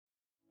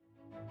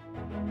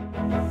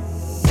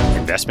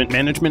Investment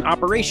Management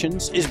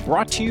Operations is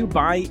brought to you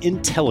by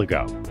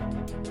Intelligo.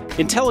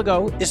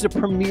 Intelligo is the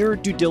premier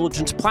due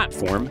diligence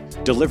platform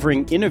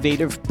delivering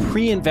innovative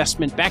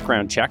pre-investment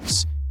background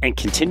checks and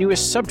continuous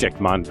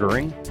subject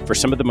monitoring for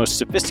some of the most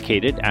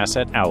sophisticated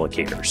asset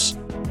allocators.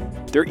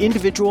 Their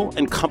individual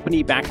and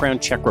company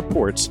background check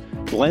reports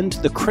blend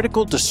the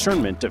critical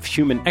discernment of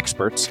human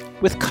experts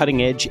with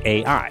cutting-edge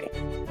AI,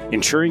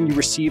 ensuring you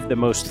receive the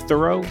most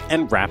thorough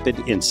and rapid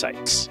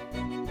insights.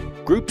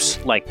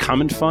 Groups like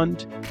Common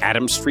Fund,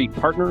 Adams Street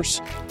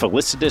Partners,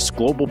 Felicitas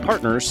Global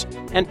Partners,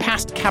 and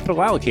past capital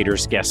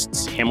allocators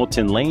guests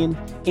Hamilton Lane,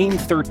 AIM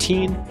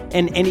 13,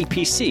 and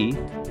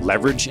NEPC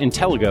leverage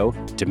Intelligo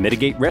to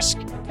mitigate risk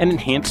and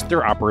enhance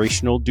their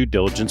operational due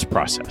diligence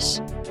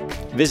process.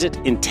 Visit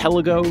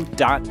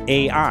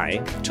Intelligo.ai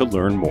to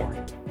learn more.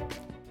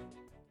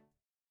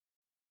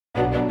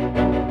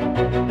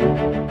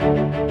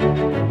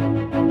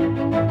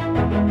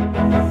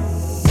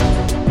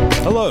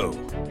 Hello,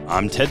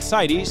 I'm Ted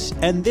Seides,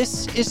 and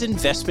this is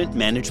Investment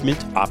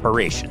Management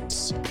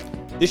Operations.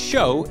 This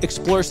show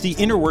explores the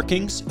inner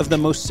workings of the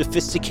most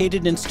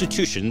sophisticated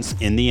institutions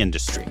in the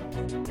industry.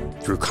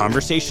 Through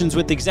conversations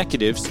with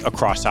executives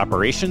across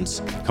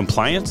operations,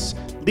 compliance,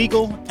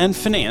 legal, and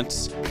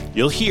finance,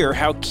 you'll hear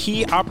how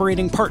key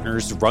operating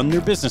partners run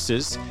their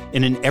businesses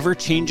in an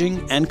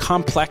ever-changing and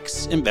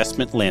complex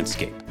investment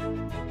landscape.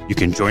 You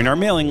can join our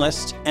mailing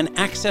list and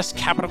access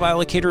Capital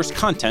Allocators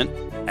content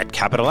at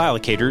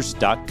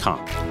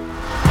capitalallocators.com.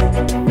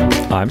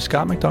 I'm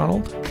Scott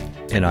McDonald,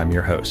 and I'm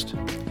your host.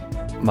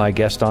 My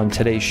guest on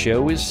today's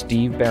show is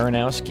Steve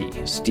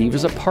Baranowski. Steve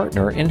is a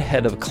partner and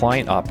head of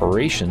client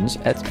operations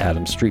at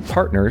Adams Street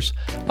Partners,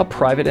 a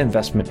private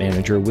investment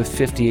manager with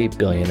 $58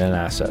 billion in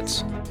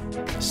assets.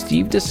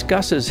 Steve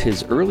discusses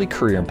his early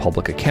career in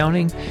public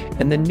accounting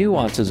and the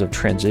nuances of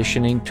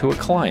transitioning to a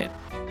client.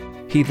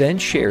 He then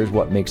shares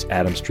what makes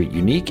Adams Street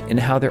unique and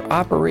how their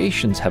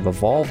operations have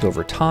evolved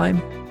over time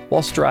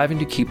while striving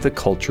to keep the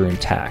culture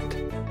intact.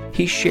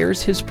 He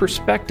shares his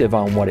perspective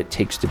on what it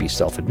takes to be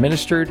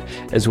self-administered,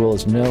 as well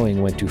as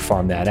knowing when to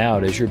farm that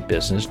out as your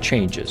business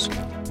changes.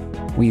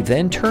 We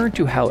then turn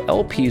to how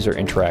LPs are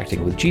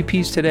interacting with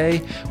GPs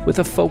today with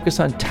a focus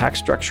on tax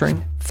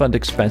structuring, fund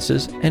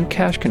expenses, and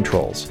cash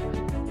controls.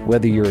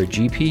 Whether you're a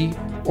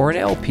GP or an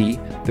LP,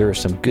 there are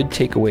some good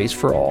takeaways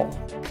for all.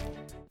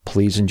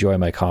 Please enjoy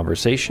my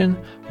conversation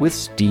with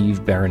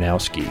Steve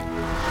Baranowski.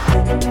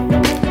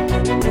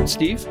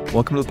 Steve,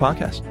 welcome to the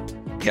podcast.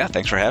 Yeah,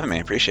 thanks for having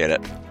me. Appreciate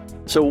it.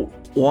 So,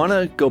 want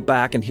to go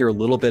back and hear a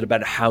little bit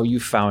about how you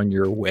found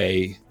your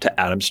way to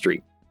Adams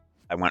Street.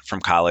 I went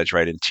from college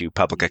right into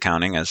public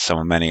accounting, as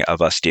so many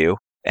of us do.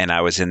 And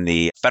I was in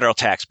the federal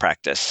tax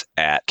practice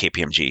at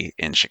KPMG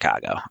in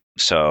Chicago.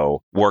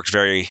 So worked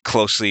very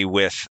closely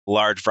with a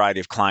large variety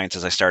of clients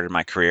as I started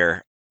my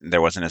career.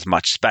 There wasn't as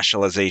much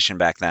specialization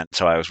back then.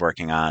 So I was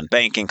working on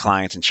banking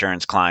clients,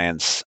 insurance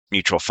clients,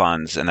 mutual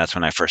funds. And that's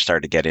when I first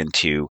started to get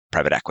into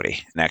private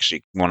equity. And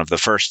actually, one of the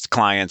first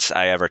clients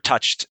I ever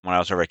touched when I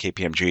was over at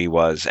KPMG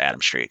was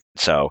Adams Street.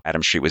 So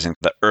Adams Street was in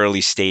the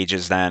early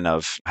stages then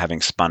of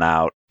having spun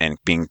out and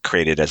being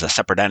created as a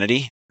separate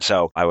entity.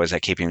 So I was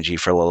at KPMG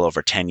for a little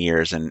over 10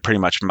 years, and pretty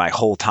much my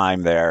whole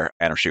time there,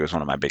 Adams Street was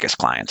one of my biggest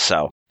clients.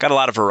 So got a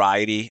lot of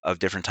variety of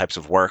different types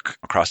of work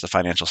across the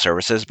financial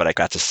services, but I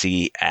got to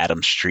see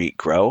Adams Street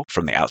grow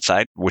from the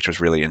outside, which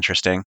was really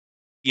interesting.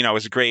 You know, it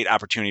was a great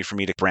opportunity for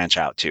me to branch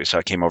out too. So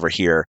I came over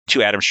here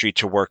to Adams Street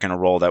to work in a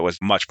role that was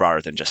much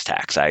broader than just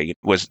tax. I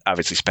was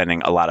obviously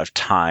spending a lot of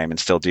time and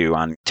still do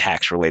on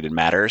tax-related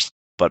matters,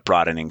 but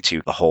broadening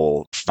to the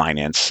whole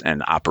finance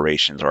and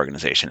operations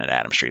organization at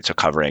Adams Street. So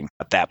covering,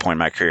 at that point in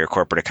my career,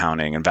 corporate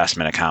accounting,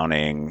 investment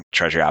accounting,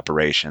 treasury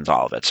operations,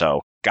 all of it.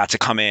 So got to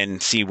come in,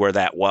 see where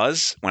that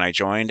was when I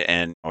joined,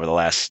 and over the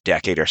last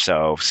decade or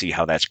so, see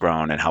how that's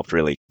grown and helped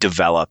really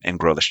develop and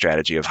grow the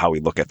strategy of how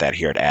we look at that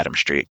here at Adams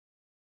Street.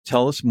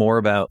 Tell us more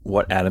about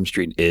what Adams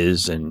Street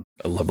is and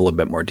a little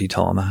bit more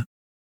detail on that.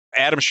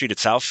 Adams Street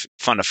itself,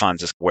 fund of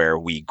funds, is where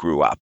we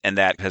grew up, and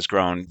that has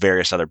grown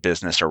various other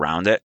business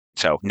around it.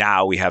 So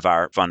now we have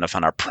our fund of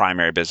fund, our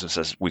primary business,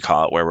 as we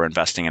call it, where we're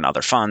investing in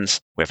other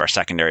funds. We have our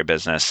secondary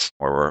business,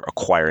 where we're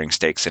acquiring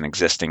stakes in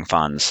existing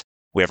funds.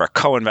 We have our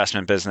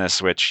co-investment business,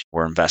 which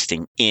we're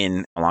investing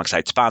in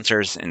alongside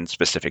sponsors in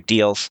specific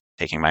deals,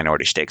 taking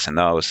minority stakes in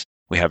those.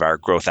 We have our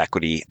growth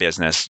equity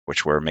business,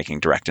 which we're making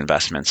direct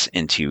investments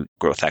into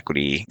growth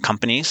equity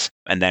companies.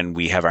 And then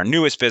we have our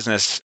newest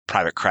business,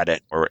 private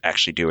credit, where we're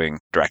actually doing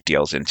direct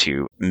deals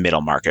into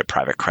middle market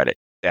private credit.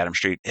 Adams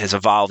Street has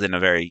evolved in a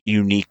very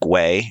unique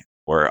way.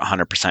 We're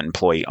 100%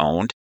 employee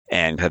owned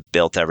and have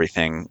built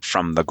everything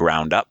from the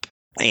ground up.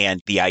 And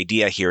the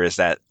idea here is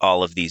that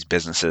all of these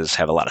businesses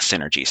have a lot of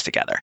synergies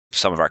together.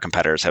 Some of our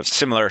competitors have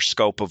similar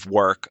scope of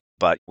work,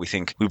 but we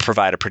think we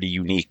provide a pretty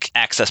unique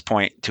access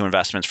point to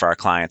investments for our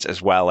clients,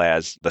 as well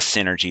as the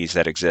synergies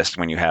that exist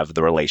when you have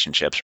the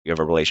relationships. You have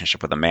a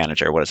relationship with a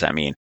manager. What does that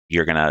mean?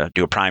 You're going to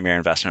do a primary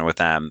investment with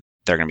them.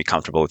 They're going to be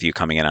comfortable with you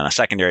coming in on a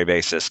secondary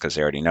basis because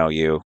they already know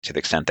you. To the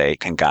extent they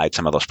can guide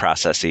some of those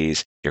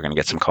processes, you're going to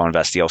get some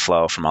co-invest deal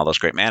flow from all those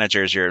great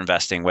managers you're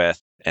investing with.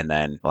 And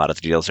then a lot of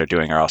the deals they're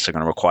doing are also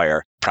going to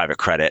require private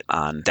credit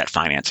on debt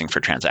financing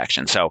for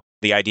transactions. So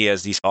the idea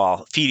is these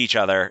all feed each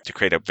other to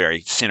create a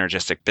very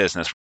synergistic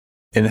business.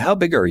 And how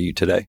big are you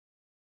today?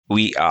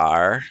 We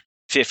are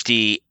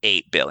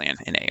 $58 billion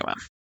in AUM.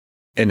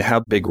 And how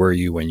big were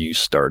you when you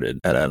started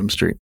at Adams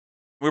Street?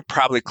 We're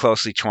probably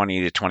closely 20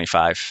 to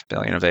 25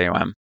 billion of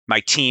AUM. My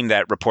team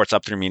that reports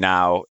up through me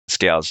now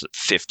scales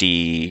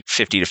 50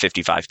 to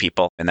 55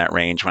 people in that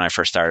range. When I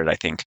first started, I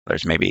think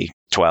there's maybe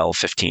 12,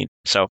 15.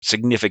 So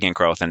significant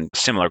growth and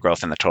similar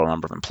growth in the total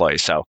number of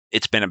employees. So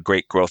it's been a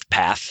great growth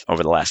path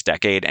over the last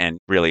decade and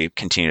really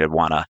continue to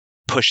want to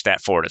push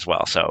that forward as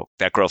well. So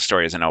that growth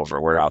story isn't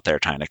over. We're out there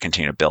trying to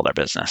continue to build our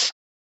business.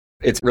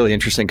 It's really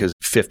interesting because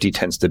 50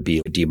 tends to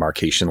be a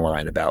demarcation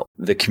line about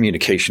the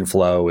communication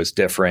flow is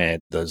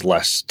different. There's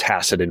less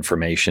tacit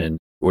information.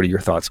 What are your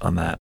thoughts on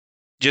that?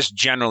 Just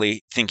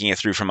generally thinking it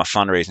through from a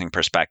fundraising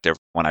perspective,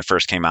 when I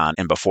first came on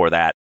and before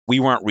that, we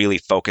weren't really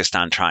focused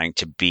on trying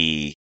to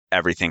be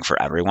everything for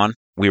everyone.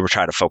 We were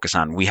trying to focus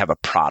on, we have a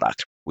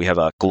product. We have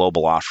a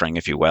global offering,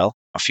 if you will,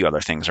 a few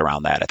other things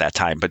around that at that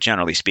time. But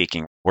generally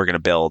speaking, we're going to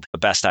build the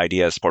best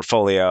ideas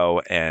portfolio,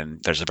 and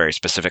there's a very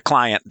specific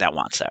client that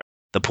wants that.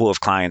 The pool of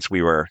clients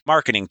we were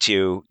marketing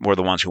to were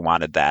the ones who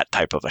wanted that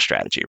type of a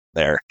strategy.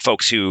 They're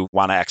folks who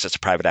want to access to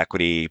private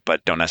equity, but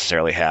don't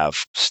necessarily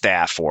have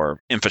staff or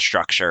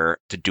infrastructure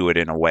to do it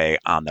in a way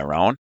on their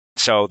own.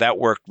 So that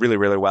worked really,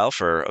 really well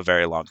for a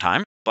very long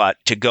time. But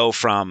to go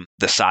from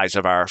the size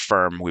of our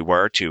firm we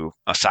were to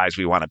a size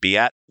we want to be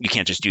at, you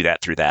can't just do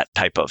that through that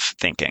type of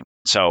thinking.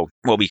 So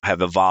what we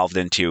have evolved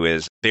into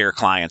is bigger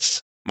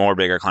clients, more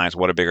bigger clients.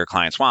 What do bigger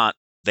clients want?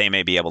 They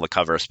may be able to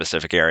cover a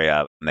specific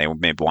area, and they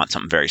may want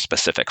something very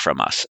specific from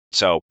us.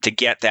 So to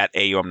get that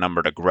AUM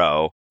number to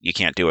grow, you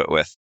can't do it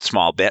with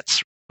small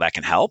bits. That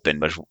can help,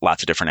 and there's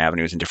lots of different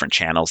avenues and different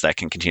channels that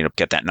can continue to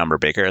get that number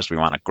bigger as we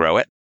want to grow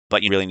it.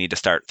 But you really need to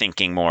start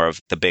thinking more of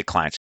the big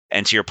clients.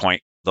 And to your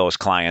point, those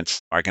clients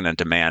are going to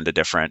demand a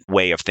different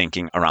way of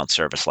thinking around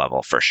service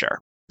level for sure.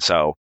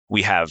 So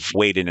we have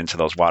waded into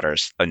those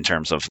waters in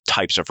terms of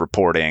types of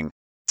reporting,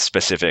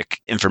 specific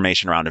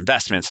information around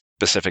investments,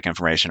 specific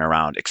information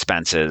around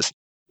expenses,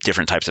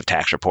 different types of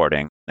tax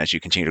reporting. As you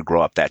continue to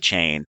grow up that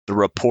chain, the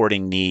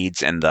reporting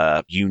needs and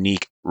the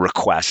unique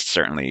requests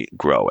certainly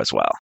grow as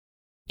well.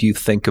 Do you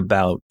think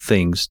about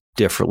things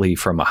differently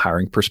from a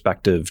hiring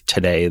perspective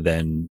today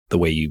than the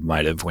way you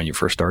might have when you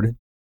first started?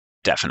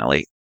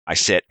 Definitely. I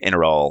sit in a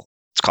role,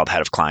 it's called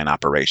Head of Client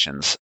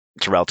Operations.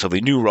 It's a relatively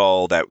new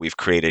role that we've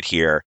created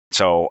here.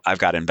 So I've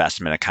got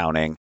investment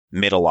accounting,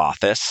 middle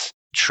office,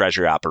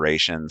 treasury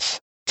operations,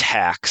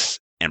 tax,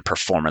 and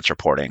performance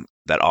reporting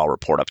that all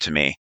report up to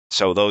me.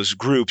 So those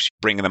groups,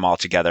 bringing them all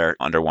together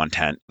under one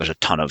tent, there's a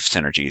ton of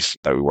synergies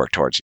that we work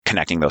towards,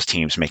 connecting those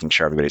teams, making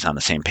sure everybody's on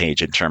the same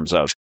page in terms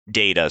of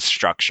data,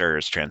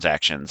 structures,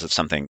 transactions. It's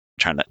something I'm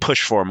trying to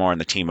push for more in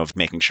the team of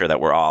making sure that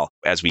we're all,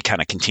 as we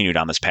kind of continue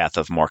down this path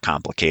of more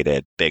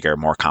complicated, bigger,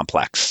 more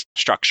complex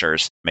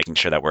structures, making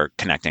sure that we're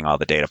connecting all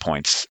the data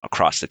points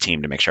across the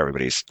team to make sure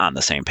everybody's on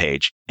the same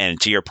page. And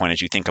to your point,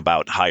 as you think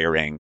about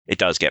hiring, it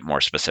does get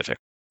more specific.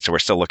 So we're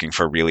still looking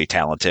for really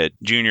talented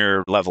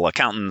junior level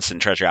accountants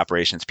and treasury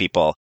operations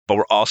people, but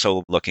we're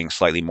also looking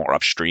slightly more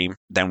upstream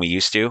than we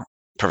used to.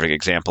 Perfect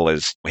example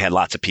is we had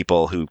lots of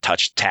people who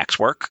touched tax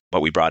work,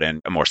 but we brought in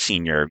a more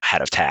senior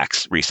head of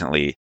tax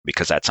recently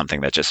because that's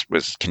something that just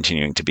was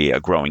continuing to be a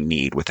growing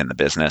need within the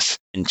business.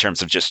 In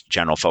terms of just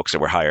general folks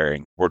that we're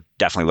hiring, we're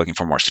definitely looking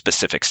for more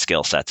specific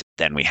skill sets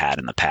than we had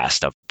in the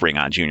past of bring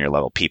on junior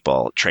level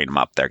people, train them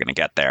up, they're going to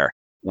get there.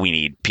 We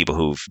need people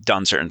who've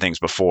done certain things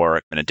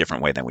before in a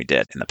different way than we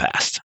did in the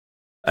past.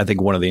 I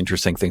think one of the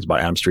interesting things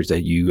about Adams Street is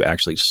that you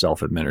actually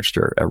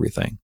self-administer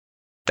everything.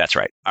 That's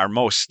right. Our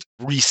most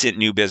recent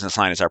new business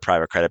line is our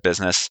private credit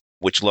business,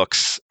 which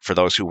looks, for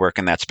those who work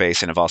in that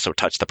space and have also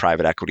touched the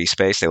private equity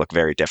space, they look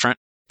very different.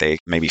 They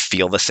maybe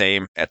feel the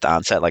same at the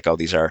onset, like, oh,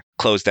 these are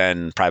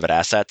closed-end private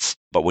assets.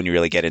 But when you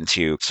really get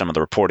into some of the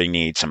reporting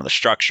needs, some of the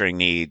structuring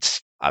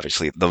needs,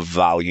 obviously the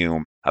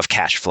volume of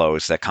cash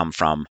flows that come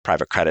from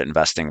private credit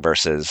investing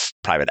versus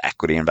private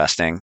equity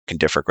investing can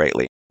differ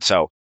greatly.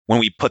 So when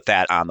we put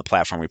that on the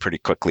platform, we pretty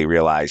quickly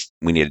realized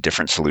we need a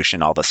different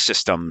solution. All the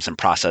systems and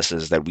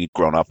processes that we'd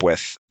grown up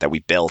with, that we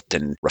built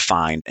and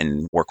refined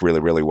and work really,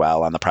 really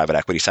well on the private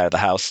equity side of the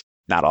house,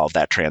 not all of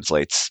that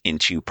translates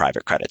into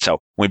private credit. So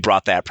when we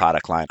brought that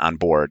product line on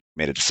board,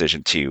 made a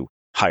decision to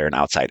hire an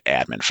outside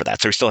admin for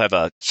that. So we still have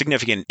a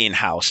significant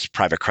in-house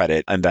private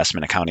credit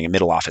investment accounting and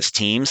middle office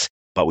teams,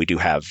 but we do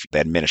have the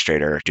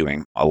administrator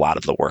doing a lot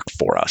of the work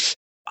for us.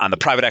 On the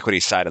private equity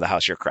side of the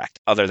house, you're correct.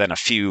 Other than a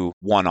few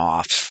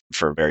one-offs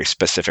for very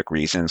specific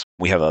reasons,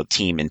 we have a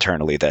team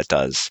internally that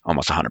does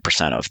almost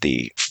 100% of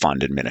the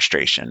fund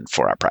administration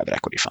for our private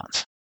equity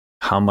funds.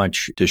 How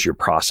much does your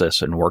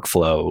process and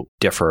workflow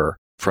differ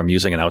from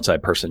using an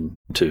outside person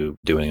to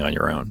doing it on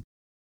your own?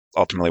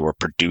 Ultimately, we're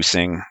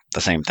producing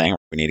the same thing.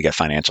 We need to get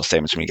financial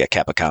statements. We need to get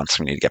cap accounts.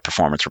 We need to get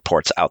performance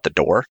reports out the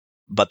door.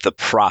 But the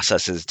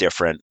process is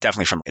different.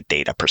 Definitely from a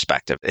data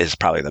perspective is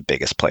probably the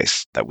biggest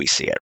place that we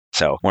see it.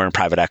 So we're in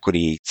private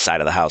equity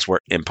side of the house. We're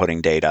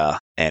inputting data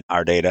and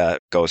our data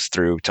goes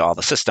through to all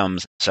the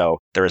systems. So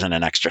there isn't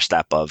an extra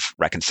step of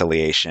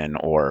reconciliation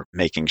or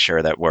making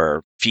sure that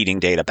we're feeding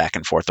data back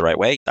and forth the right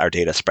way. Our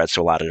data spreads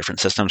to a lot of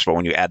different systems. But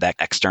when you add that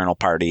external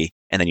party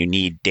and then you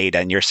need data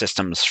in your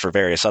systems for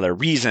various other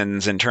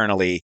reasons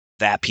internally,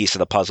 that piece of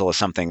the puzzle is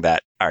something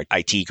that our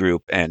IT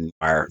group and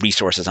our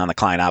resources on the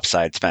client ops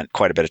side spent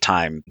quite a bit of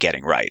time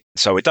getting right.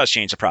 So it does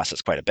change the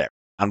process quite a bit.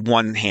 On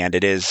one hand,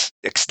 it is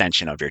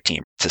extension of your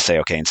team to say,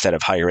 okay, instead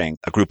of hiring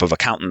a group of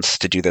accountants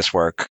to do this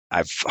work,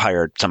 I've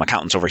hired some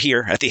accountants over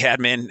here at the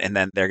admin, and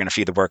then they're going to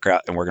feed the work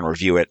out and we're going to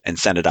review it and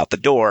send it out the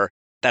door.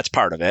 That's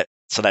part of it.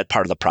 So that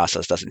part of the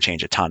process doesn't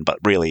change a ton, but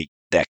really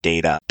that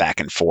data back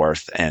and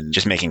forth and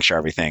just making sure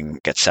everything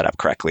gets set up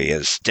correctly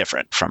is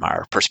different from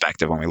our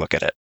perspective when we look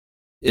at it.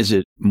 Is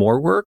it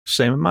more work,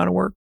 same amount of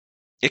work?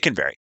 It can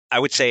vary. I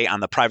would say on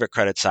the private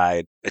credit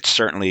side, it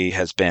certainly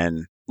has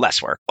been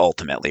less work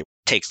ultimately. It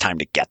takes time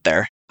to get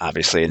there,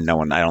 obviously, and no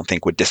one, I don't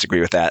think, would disagree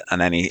with that on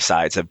any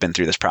sides. Have been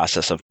through this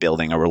process of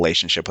building a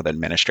relationship with an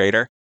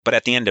administrator. But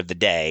at the end of the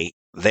day,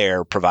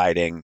 they're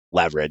providing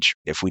leverage.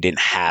 If we didn't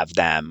have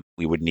them,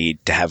 we would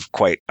need to have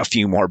quite a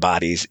few more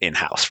bodies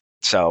in-house.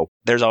 So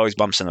there's always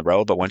bumps in the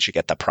road, but once you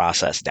get the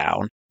process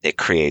down, it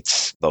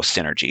creates those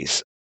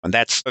synergies. And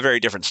that's a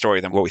very different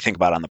story than what we think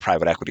about on the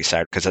private equity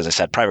side. Because as I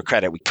said, private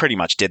credit, we pretty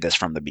much did this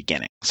from the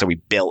beginning. So we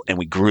built and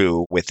we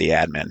grew with the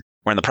admin.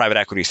 Where on the private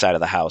equity side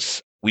of the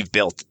house, we've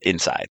built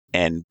inside.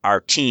 And our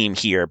team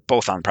here,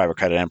 both on private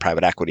credit and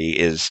private equity,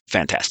 is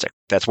fantastic.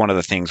 That's one of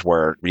the things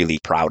we're really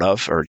proud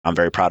of, or I'm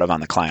very proud of on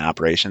the client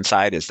operations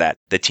side, is that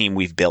the team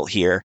we've built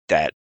here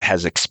that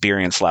has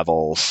experience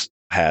levels,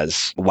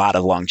 has a lot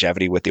of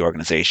longevity with the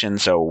organization.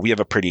 So we have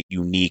a pretty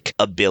unique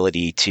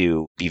ability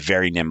to be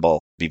very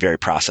nimble, be very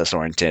process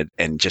oriented,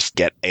 and just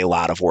get a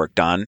lot of work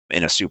done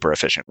in a super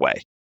efficient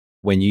way.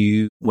 When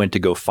you went to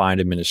go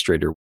find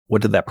administrator,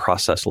 what did that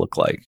process look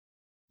like?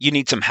 You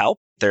need some help.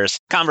 There's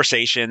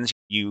conversations.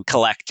 You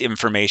collect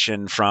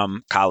information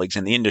from colleagues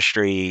in the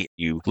industry.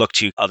 You look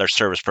to other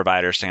service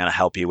providers to kind of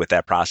help you with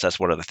that process.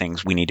 What are the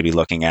things we need to be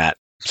looking at?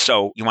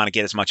 So you want to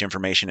get as much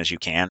information as you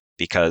can,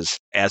 because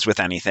as with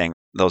anything,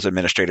 those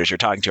administrators you're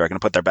talking to are going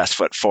to put their best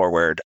foot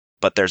forward,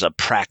 but there's a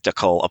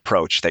practical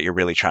approach that you're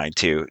really trying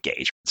to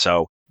gauge.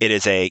 So it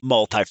is a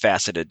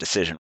multifaceted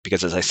decision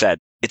because, as I said,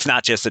 it's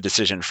not just a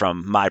decision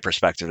from my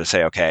perspective to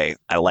say, okay,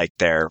 I like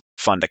their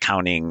fund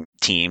accounting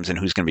teams and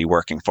who's going to be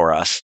working for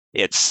us.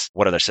 It's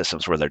what are their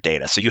systems, what are their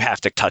data. So you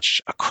have to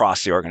touch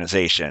across the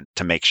organization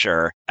to make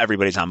sure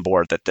everybody's on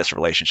board that this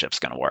relationship's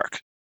going to work.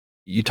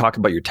 You talk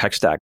about your tech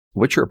stack.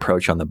 What's your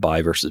approach on the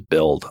buy versus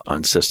build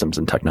on systems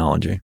and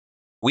technology?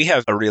 We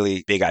have a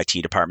really big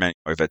IT department.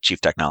 We have a chief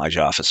technology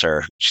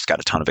officer. She's got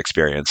a ton of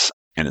experience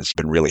and has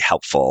been really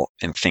helpful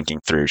in thinking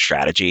through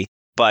strategy.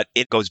 But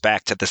it goes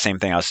back to the same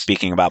thing I was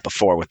speaking about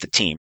before with the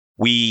team.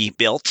 We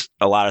built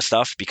a lot of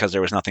stuff because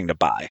there was nothing to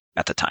buy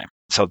at the time.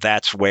 So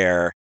that's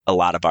where a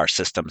lot of our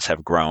systems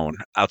have grown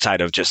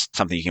outside of just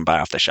something you can buy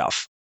off the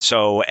shelf.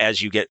 So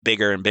as you get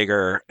bigger and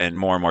bigger and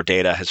more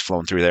data has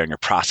flown through there and your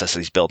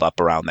processes build up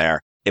around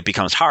there, it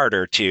becomes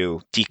harder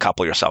to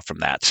decouple yourself from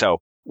that. So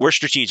we're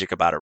strategic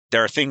about it.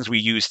 There are things we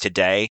use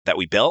today that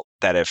we built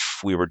that if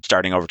we were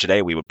starting over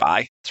today, we would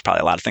buy. There's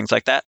probably a lot of things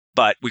like that.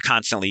 But we're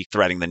constantly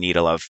threading the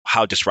needle of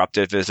how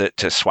disruptive is it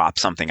to swap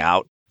something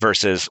out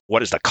versus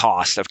what is the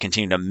cost of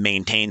continuing to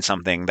maintain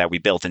something that we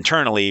built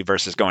internally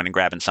versus going and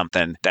grabbing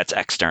something that's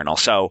external.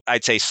 So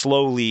I'd say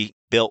slowly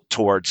built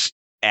towards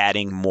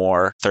adding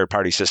more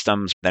third-party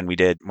systems than we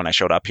did when I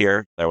showed up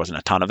here. There wasn't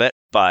a ton of it,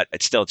 but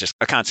it's still just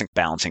a constant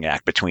balancing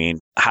act between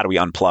how do we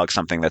unplug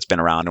something that's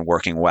been around and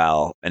working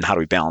well, and how do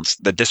we balance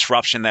the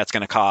disruption that's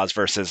going to cause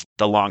versus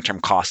the long-term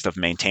cost of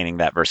maintaining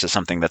that versus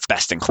something that's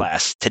best in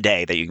class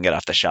today that you can get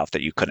off the shelf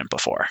that you couldn't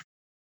before.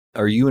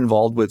 Are you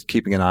involved with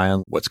keeping an eye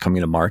on what's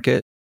coming to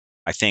market?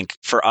 I think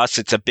for us,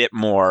 it's a bit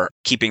more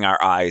keeping our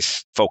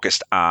eyes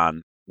focused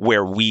on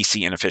where we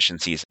see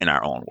inefficiencies in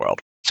our own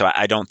world. So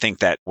I don't think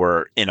that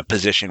we're in a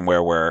position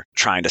where we're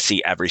trying to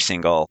see every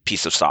single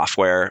piece of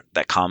software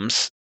that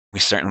comes. We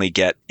certainly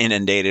get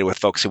inundated with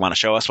folks who want to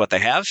show us what they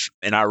have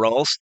in our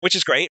roles, which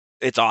is great.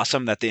 It's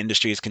awesome that the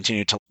industry has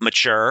continued to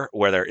mature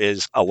where there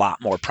is a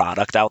lot more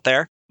product out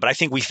there. But I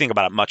think we think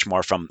about it much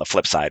more from the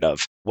flip side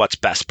of what's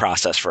best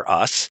process for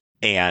us.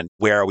 And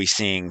where are we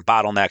seeing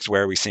bottlenecks?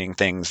 Where are we seeing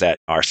things that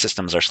our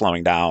systems are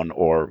slowing down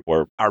or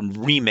our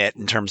remit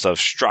in terms of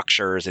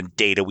structures and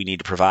data we need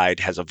to provide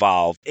has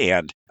evolved?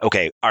 And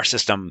okay, our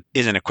system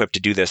isn't equipped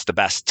to do this the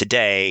best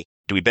today.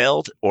 Do we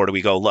build or do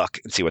we go look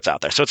and see what's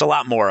out there? So it's a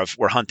lot more of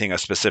we're hunting a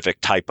specific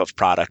type of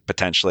product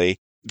potentially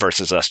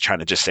versus us trying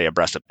to just stay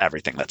abreast of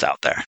everything that's out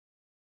there.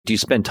 Do you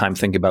spend time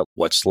thinking about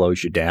what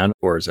slows you down,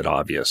 or is it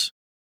obvious?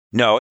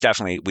 No,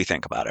 definitely we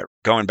think about it.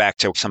 Going back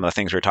to some of the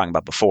things we were talking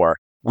about before,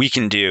 we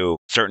can do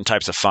certain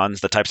types of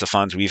funds, the types of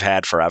funds we've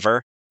had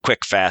forever,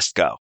 quick, fast,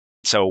 go.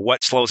 So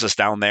what slows us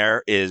down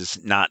there is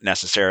not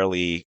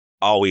necessarily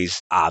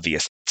always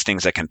obvious. It's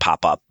things that can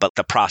pop up, but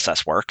the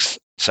process works.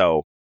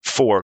 So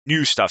for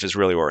new stuff is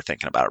really what we're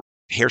thinking about.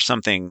 Here's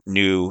something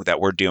new that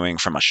we're doing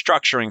from a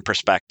structuring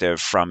perspective,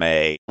 from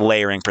a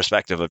layering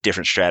perspective of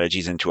different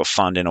strategies into a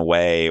fund in a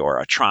way, or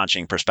a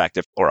tranching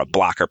perspective, or a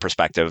blocker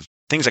perspective,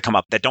 things that come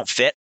up that don't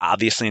fit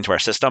obviously into our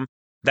system.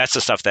 That's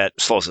the stuff that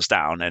slows us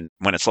down. And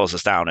when it slows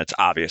us down, it's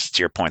obvious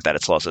to your point that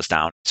it slows us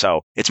down.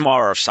 So it's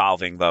more of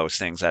solving those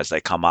things as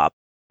they come up.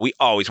 We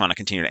always want to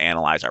continue to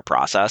analyze our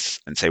process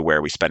and say, where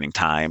are we spending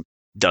time?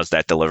 Does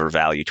that deliver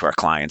value to our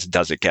clients?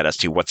 Does it get us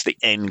to what's the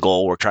end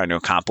goal we're trying to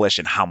accomplish,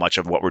 and how much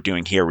of what we're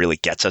doing here really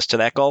gets us to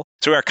that goal?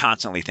 So we're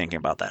constantly thinking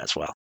about that as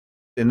well.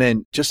 And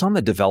then just on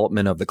the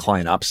development of the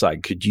client ops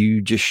side, could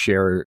you just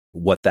share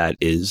what that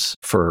is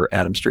for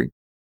Adam Street?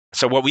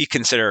 So what we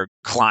consider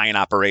client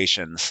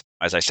operations,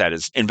 as I said,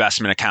 is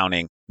investment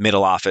accounting,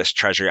 middle office,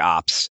 treasury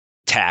ops,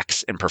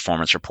 tax, and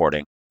performance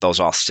reporting. Those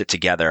all sit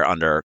together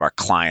under our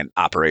client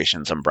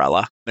operations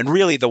umbrella. And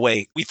really the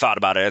way we thought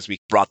about it as we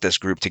brought this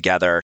group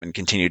together and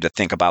continued to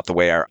think about the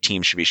way our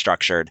team should be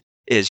structured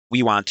is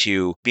we want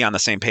to be on the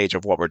same page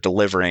of what we're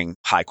delivering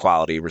high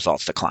quality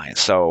results to clients.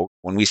 So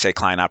when we say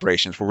client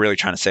operations, we're really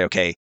trying to say,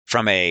 okay,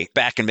 from a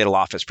back and middle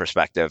office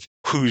perspective,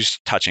 who's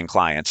touching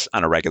clients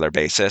on a regular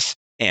basis?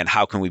 And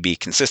how can we be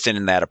consistent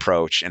in that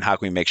approach? And how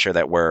can we make sure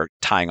that we're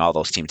tying all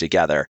those teams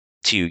together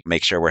to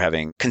make sure we're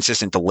having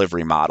consistent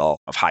delivery model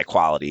of high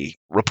quality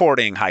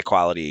reporting, high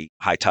quality,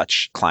 high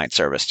touch client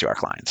service to our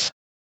clients?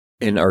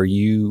 And are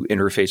you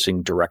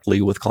interfacing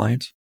directly with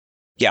clients?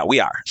 Yeah, we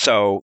are.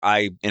 So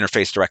I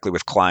interface directly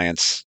with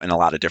clients in a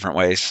lot of different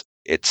ways.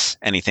 It's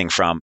anything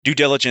from due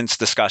diligence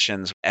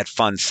discussions at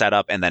fund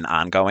setup and then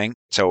ongoing.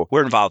 So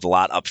we're involved a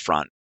lot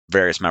upfront.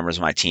 Various members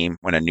of my team,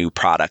 when a new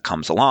product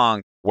comes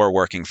along, we're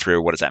working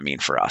through what does that mean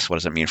for us? What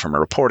does it mean from a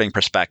reporting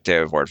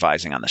perspective? We're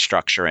advising on the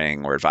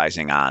structuring. We're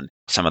advising on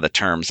some of the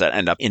terms that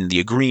end up in the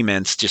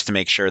agreements just to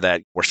make sure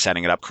that we're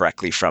setting it up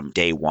correctly from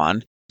day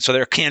one. So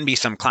there can be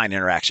some client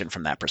interaction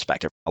from that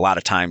perspective. A lot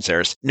of times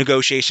there's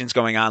negotiations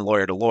going on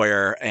lawyer to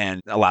lawyer,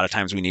 and a lot of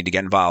times we need to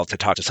get involved to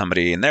talk to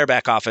somebody in their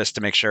back office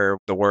to make sure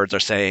the words are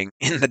saying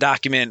in the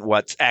document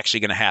what's actually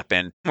going to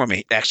happen when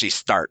we actually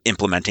start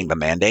implementing the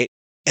mandate.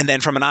 And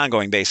then from an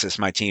ongoing basis,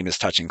 my team is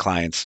touching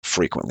clients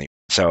frequently.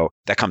 So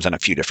that comes in a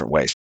few different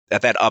ways.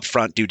 At that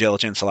upfront due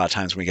diligence, a lot of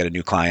times when we get a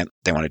new client,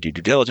 they want to do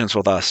due diligence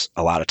with us.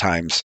 A lot of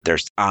times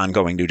there's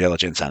ongoing due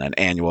diligence on an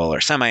annual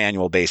or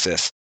semi-annual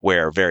basis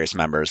where various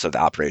members of the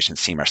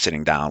operations team are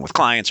sitting down with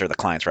clients or the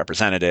client's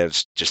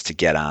representatives just to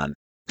get on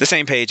the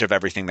same page of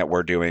everything that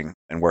we're doing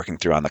and working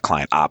through on the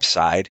client ops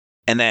side.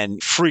 And then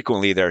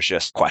frequently there's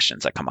just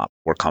questions that come up.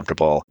 We're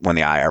comfortable when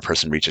the IR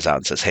person reaches out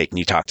and says, hey, can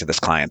you talk to this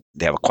client?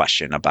 They have a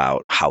question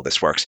about how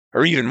this works.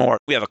 Or even more,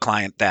 we have a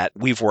client that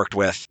we've worked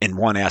with in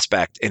one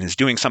aspect and is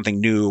doing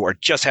something new or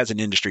just has an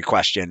industry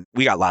question.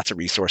 We got lots of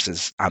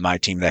resources on my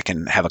team that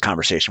can have a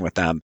conversation with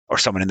them or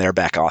someone in their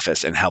back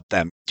office and help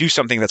them do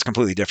something that's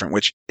completely different,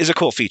 which is a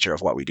cool feature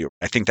of what we do.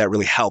 I think that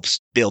really helps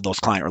build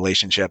those client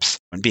relationships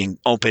and being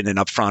open and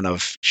upfront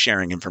of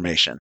sharing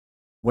information.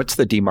 What's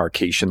the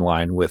demarcation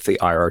line with the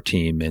IR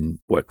team and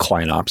what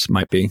client ops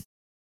might be?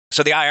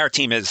 So the IR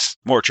team is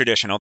more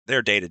traditional.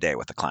 They're day-to-day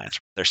with the clients.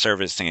 They're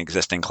servicing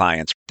existing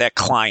clients. That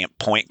client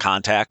point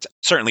contact,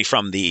 certainly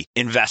from the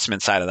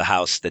investment side of the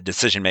house, the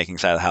decision-making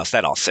side of the house,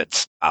 that all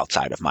sits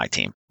outside of my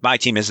team. My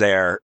team is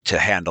there to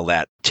handle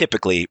that,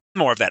 typically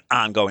more of that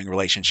ongoing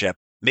relationship.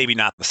 Maybe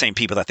not the same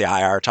people that the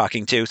IR are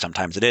talking to.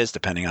 Sometimes it is,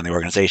 depending on the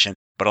organization.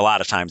 But a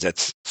lot of times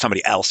it's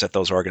somebody else at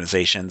those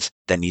organizations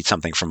that needs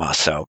something from us.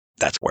 So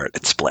that's where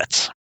it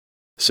splits.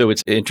 So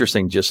it's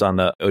interesting just on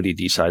the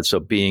ODD side.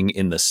 So being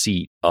in the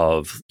seat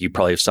of, you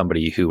probably have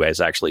somebody who is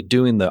actually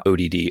doing the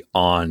ODD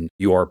on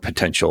your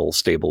potential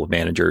stable of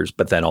managers,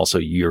 but then also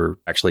you're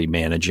actually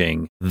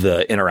managing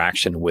the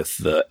interaction with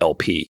the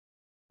LP.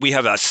 We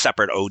have a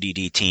separate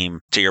ODD team,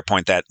 to your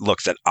point, that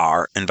looks at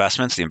our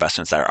investments, the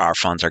investments that our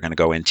funds are going to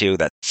go into,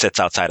 that sits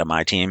outside of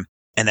my team.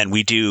 And then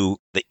we do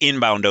the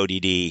inbound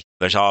ODD.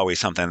 There's always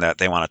something that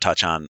they want to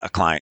touch on a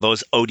client.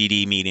 Those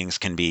ODD meetings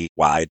can be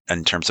wide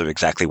in terms of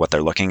exactly what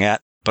they're looking at.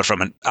 But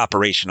from an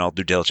operational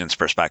due diligence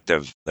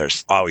perspective,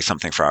 there's always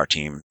something for our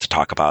team to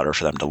talk about or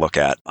for them to look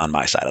at on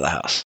my side of the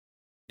house.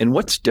 And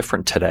what's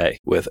different today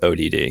with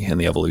ODD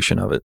and the evolution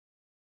of it?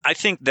 I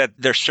think that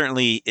there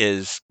certainly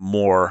is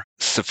more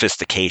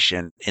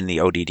sophistication in the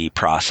ODD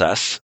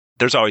process.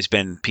 There's always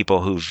been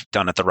people who've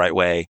done it the right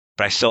way,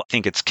 but I still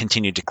think it's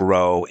continued to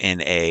grow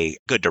in a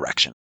good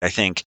direction. I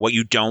think what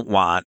you don't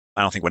want,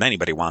 I don't think what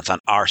anybody wants on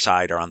our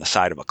side or on the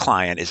side of a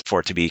client is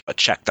for it to be a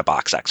check the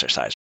box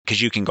exercise.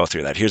 Because you can go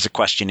through that. Here's a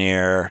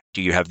questionnaire.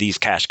 Do you have these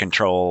cash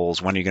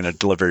controls? When are you going to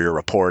deliver your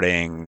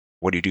reporting?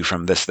 What do you do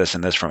from this,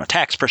 and this from a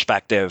tax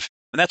perspective?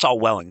 And that's all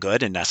well and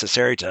good and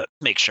necessary to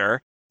make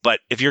sure. But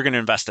if you're going to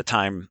invest the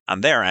time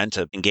on their end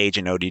to engage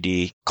an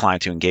ODD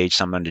client, to engage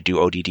someone to do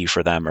ODD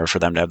for them, or for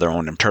them to have their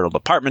own internal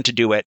department to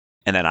do it,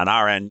 and then on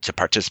our end to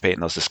participate in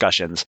those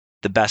discussions,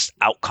 the best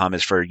outcome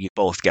is for you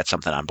both get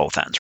something on both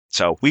ends.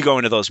 So we go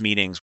into those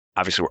meetings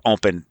Obviously, we're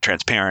open,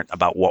 transparent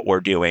about what we're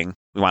doing.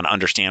 We want to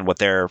understand what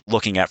they're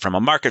looking at from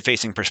a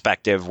market-facing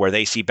perspective, where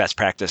they see best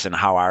practice and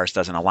how ours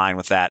doesn't align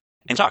with that,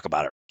 and talk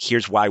about it.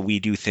 Here's why we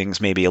do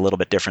things maybe a little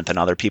bit different than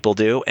other people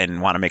do,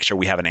 and want to make sure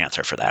we have an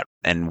answer for that.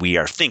 And we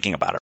are thinking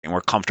about it, and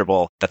we're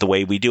comfortable that the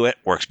way we do it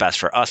works best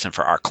for us and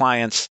for our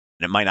clients.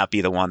 And it might not be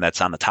the one that's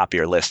on the top of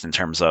your list in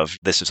terms of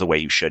this is the way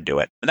you should do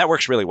it. And that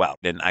works really well.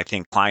 And I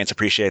think clients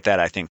appreciate that.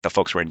 I think the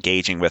folks we're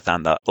engaging with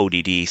on the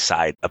ODD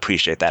side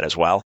appreciate that as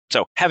well.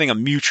 So having a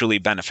mutually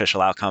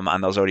beneficial outcome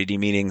on those ODD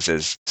meetings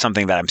is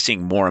something that I'm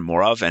seeing more and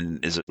more of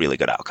and is a really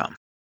good outcome.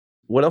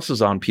 What else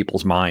is on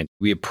people's mind?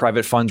 We have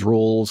private funds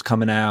rules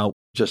coming out.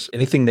 Just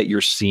anything that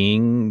you're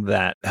seeing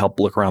that help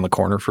look around the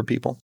corner for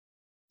people?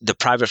 The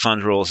private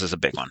fund rules is a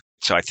big one.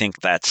 So I think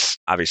that's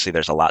obviously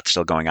there's a lot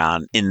still going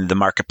on in the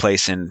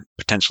marketplace and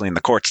potentially in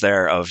the courts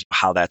there of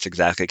how that's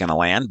exactly going to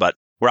land. But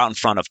we're out in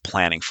front of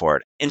planning for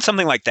it. And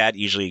something like that,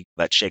 usually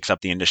that shakes up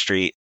the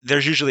industry,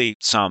 there's usually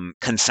some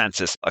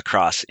consensus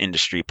across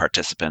industry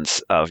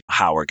participants of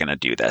how we're going to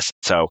do this.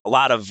 So a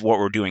lot of what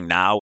we're doing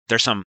now,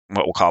 there's some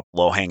what we'll call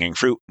low-hanging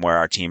fruit where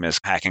our team is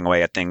hacking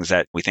away at things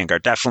that we think are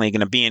definitely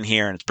going to be in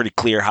here. And it's pretty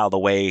clear how the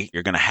way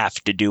you're going to have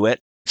to do it.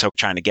 So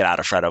trying to get out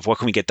of fret of what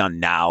can we get done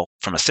now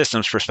from a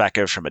systems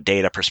perspective, from a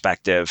data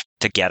perspective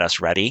to get us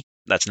ready.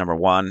 That's number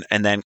one.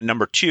 And then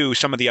number two,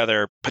 some of the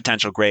other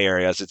potential gray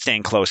areas, it's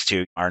staying close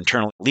to our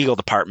internal legal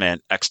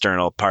department,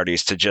 external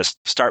parties to just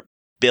start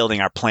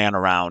building our plan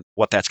around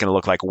what that's going to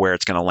look like, where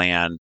it's going to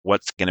land,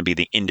 what's going to be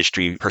the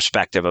industry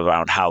perspective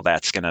around how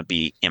that's going to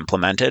be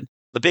implemented.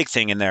 The big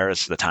thing in there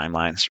is the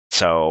timelines.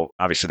 So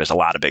obviously there's a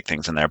lot of big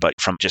things in there, but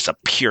from just a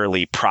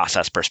purely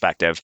process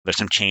perspective, there's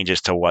some changes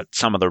to what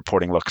some of the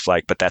reporting looks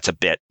like, but that's a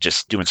bit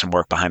just doing some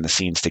work behind the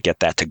scenes to get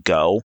that to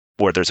go.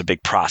 Where there's a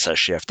big process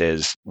shift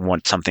is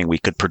something we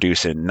could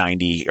produce in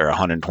 90 or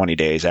 120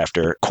 days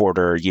after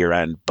quarter, year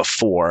end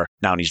before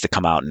now needs to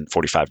come out in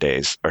 45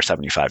 days or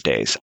 75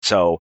 days.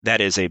 So that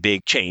is a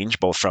big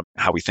change, both from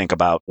how we think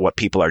about what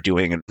people are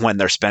doing and when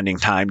they're spending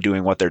time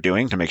doing what they're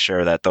doing to make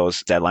sure that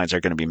those deadlines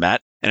are going to be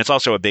met. And it's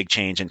also a big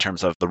change in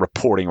terms of the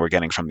reporting we're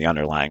getting from the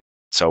underlying.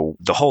 So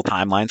the whole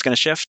timeline is going to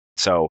shift.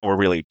 So we're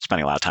really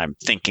spending a lot of time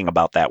thinking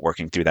about that,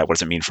 working through that. What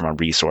does it mean from a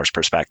resource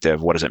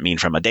perspective? What does it mean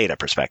from a data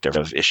perspective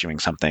of issuing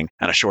something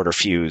on a shorter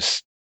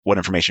fuse? What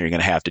information are you going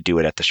to have to do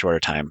it at the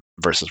shorter time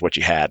versus what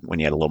you had when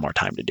you had a little more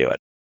time to do it?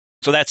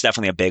 So that's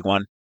definitely a big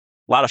one.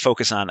 A lot of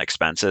focus on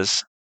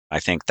expenses. I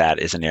think that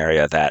is an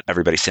area that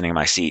everybody sitting in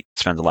my seat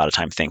spends a lot of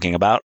time thinking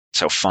about.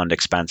 So fund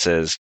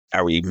expenses.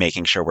 Are we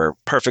making sure we're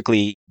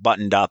perfectly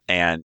buttoned up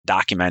and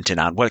documented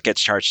on what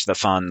gets charged to the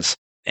funds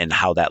and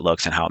how that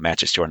looks and how it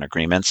matches to our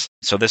agreements?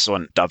 So this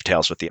one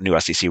dovetails with the new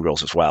SEC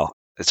rules as well.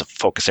 It's a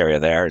focus area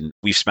there. And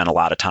we've spent a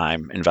lot of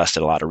time,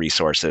 invested a lot of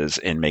resources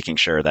in making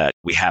sure that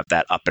we have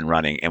that up and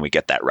running and we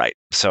get that right.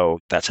 So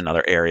that's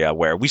another area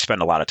where we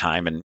spend a lot of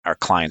time and our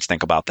clients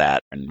think about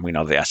that. And we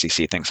know the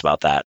SEC thinks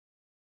about that.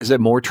 Is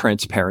it more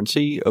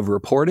transparency of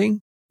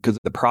reporting? Because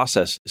the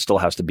process still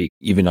has to be,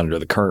 even under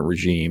the current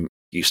regime,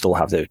 you still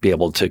have to be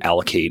able to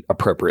allocate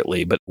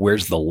appropriately. But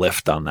where's the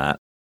lift on that?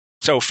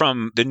 So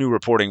from the new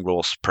reporting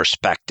rules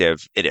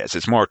perspective,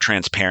 it's more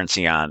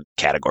transparency on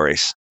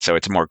categories. So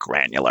it's more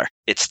granular.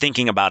 It's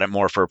thinking about it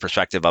more for a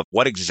perspective of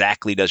what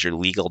exactly does your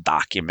legal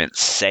document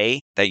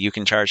say that you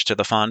can charge to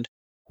the fund?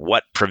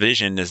 What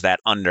provision is that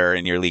under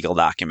in your legal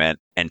document?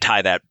 And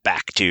tie that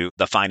back to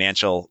the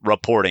financial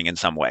reporting in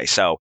some way.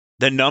 So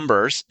the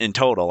numbers in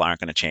total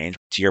aren't going to change.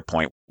 To your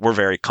point, we're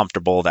very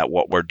comfortable that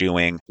what we're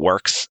doing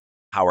works,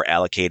 how we're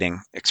allocating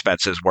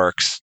expenses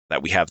works,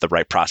 that we have the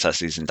right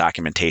processes and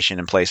documentation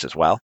in place as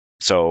well.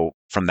 So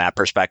from that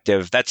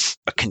perspective, that's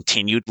a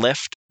continued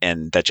lift,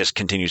 and that just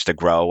continues to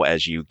grow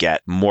as you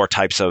get more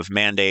types of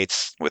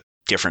mandates with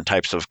different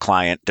types of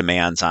client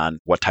demands on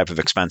what type of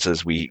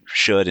expenses we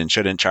should and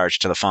shouldn't charge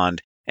to the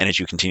fund. And as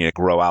you continue to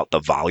grow out the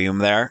volume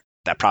there,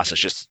 that process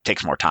just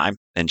takes more time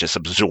and just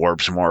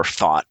absorbs more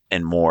thought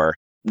and more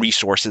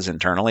resources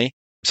internally.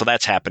 So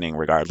that's happening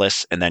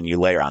regardless. And then you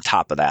layer on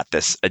top of that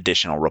this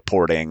additional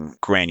reporting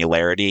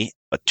granularity,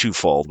 a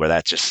twofold, where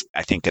that's just,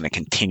 I think, going to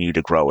continue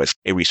to grow as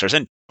a resource.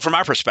 And from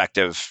our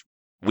perspective,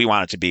 we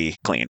want it to be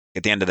clean.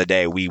 At the end of the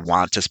day, we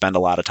want to spend a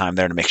lot of time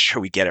there to make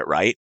sure we get it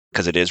right,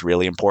 because it is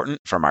really important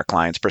from our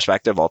client's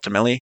perspective,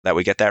 ultimately, that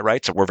we get that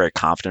right. So we're very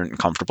confident and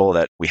comfortable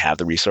that we have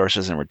the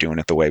resources and we're doing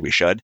it the way we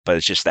should. But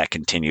it's just that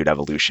continued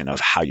evolution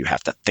of how you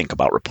have to think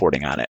about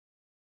reporting on it.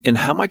 And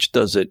how much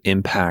does it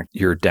impact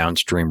your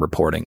downstream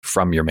reporting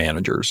from your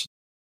managers?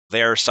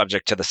 They're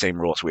subject to the same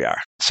rules we are.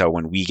 So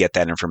when we get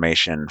that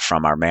information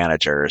from our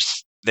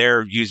managers,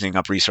 they're using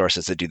up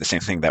resources to do the same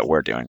thing that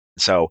we're doing.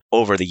 So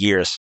over the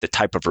years, the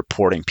type of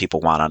reporting people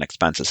want on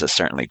expenses has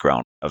certainly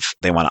grown.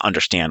 They want to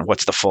understand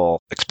what's the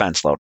full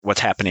expense load, what's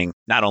happening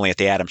not only at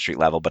the Adams Street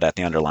level, but at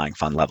the underlying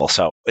fund level.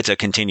 So it's a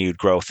continued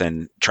growth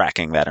in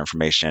tracking that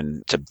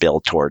information to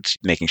build towards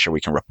making sure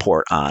we can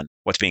report on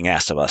what's being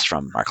asked of us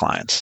from our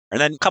clients.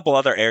 And then a couple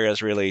other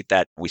areas really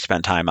that we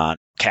spend time on,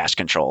 cash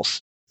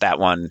controls. That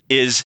one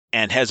is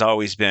and has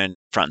always been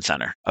front and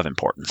center of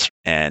importance.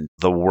 And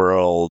the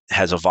world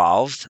has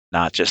evolved,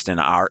 not just in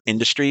our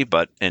industry,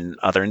 but in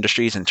other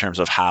industries in terms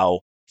of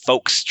how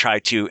folks try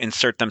to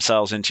insert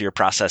themselves into your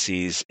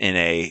processes in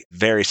a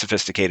very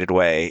sophisticated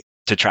way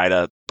to try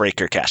to break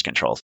your cash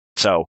controls.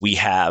 So we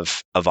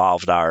have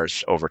evolved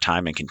ours over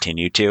time and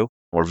continue to.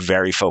 We're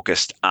very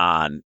focused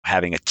on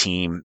having a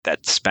team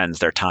that spends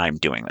their time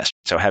doing this.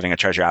 So having a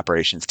treasury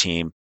operations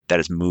team that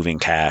is moving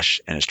cash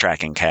and is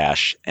tracking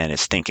cash and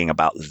is thinking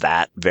about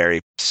that very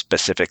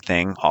specific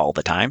thing all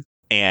the time.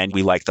 And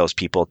we like those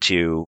people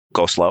to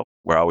go slow.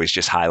 We're always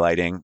just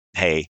highlighting,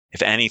 hey,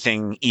 if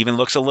anything even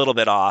looks a little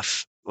bit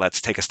off,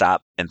 let's take a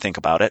stop and think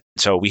about it.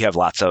 So we have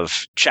lots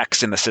of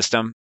checks in the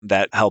system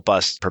that help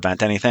us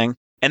prevent anything.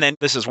 And then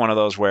this is one of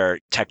those where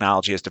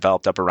technology has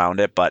developed up around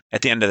it. But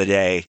at the end of the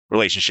day,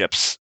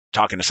 relationships,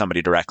 talking to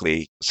somebody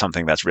directly,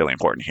 something that's really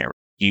important here.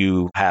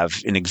 You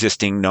have an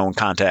existing known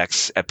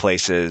contacts at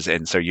places.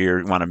 And so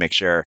you want to make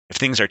sure if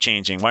things are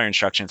changing, wire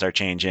instructions are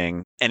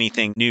changing,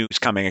 anything new is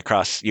coming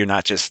across, you're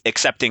not just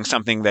accepting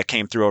something that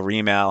came through over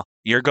email.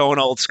 You're going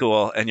old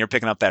school and you're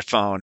picking up that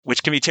phone,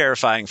 which can be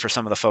terrifying for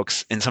some of the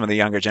folks in some of the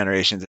younger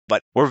generations.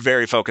 But we're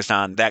very focused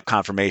on that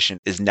confirmation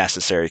is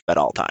necessary at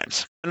all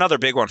times. Another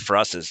big one for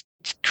us is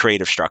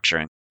creative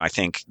structuring. I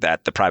think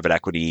that the private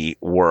equity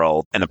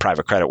world and the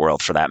private credit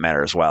world, for that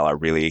matter as well, are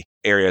really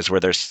areas where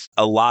there's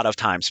a lot of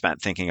time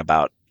spent thinking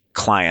about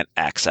client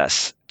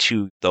access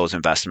to those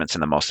investments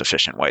in the most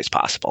efficient ways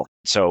possible.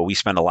 So we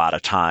spend a lot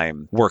of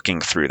time working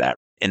through that.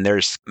 And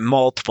there's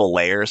multiple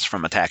layers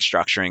from a tax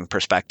structuring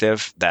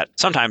perspective that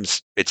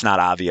sometimes it's not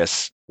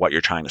obvious what you're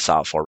trying to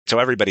solve for. So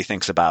everybody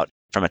thinks about,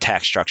 from a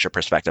tax structure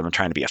perspective, I'm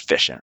trying to be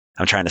efficient.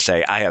 I'm trying to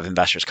say, I have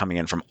investors coming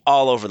in from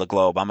all over the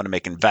globe. I'm going to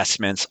make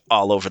investments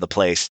all over the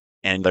place.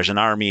 And there's an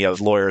army of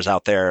lawyers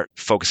out there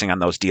focusing on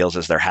those deals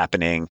as they're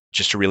happening,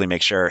 just to really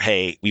make sure,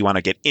 hey, we want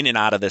to get in and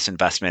out of this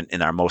investment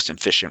in our most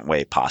efficient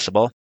way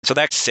possible. So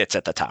that sits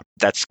at the top.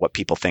 That's what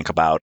people think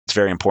about. It's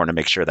very important to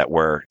make sure that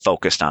we're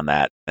focused on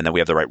that and that we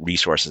have the right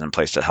resources in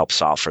place to help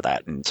solve for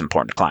that. And it's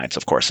important to clients,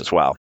 of course, as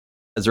well.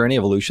 Is there any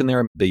evolution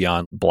there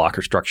beyond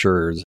blocker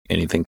structures,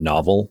 anything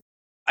novel?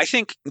 I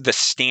think the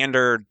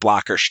standard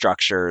blocker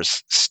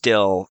structures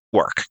still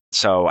work.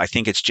 So I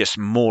think it's just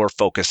more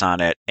focus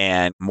on it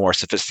and more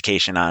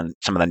sophistication on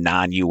some of the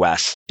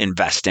non-US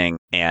investing,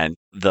 and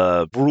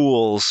the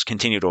rules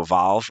continue to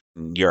evolve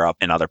in Europe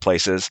and other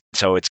places.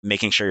 So it's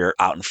making sure you're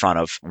out in front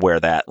of where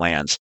that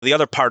lands. The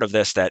other part of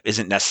this that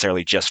isn't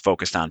necessarily just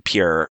focused on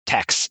pure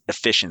tax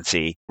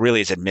efficiency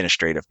really is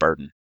administrative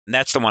burden. And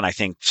that's the one I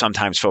think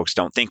sometimes folks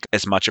don't think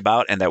as much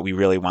about, and that we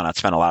really want to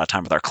spend a lot of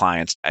time with our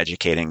clients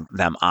educating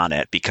them on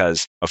it.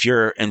 Because if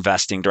you're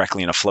investing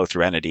directly in a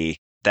flow-through entity,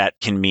 that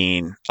can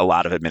mean a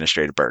lot of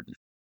administrative burden.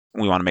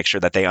 We want to make sure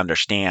that they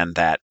understand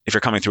that if you're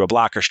coming through a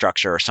blocker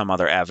structure or some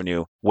other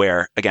avenue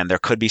where, again, there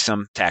could be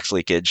some tax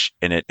leakage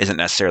and it isn't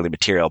necessarily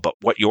material, but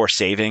what you're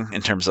saving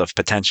in terms of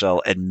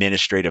potential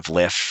administrative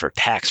lift for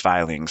tax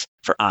filings,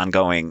 for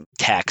ongoing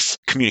tax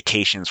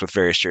communications with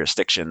various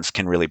jurisdictions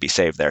can really be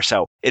saved there.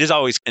 So it is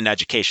always an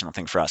educational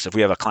thing for us. If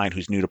we have a client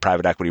who's new to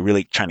private equity,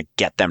 really trying to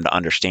get them to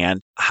understand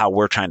how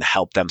we're trying to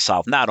help them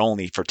solve not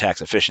only for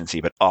tax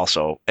efficiency, but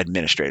also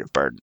administrative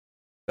burden.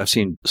 I've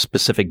seen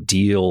specific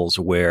deals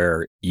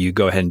where you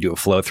go ahead and do a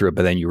flow through it,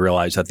 but then you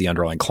realize that the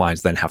underlying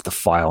clients then have to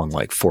file in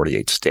like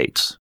 48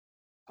 states.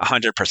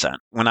 100%.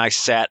 When I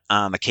sat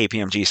on the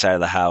KPMG side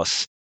of the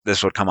house,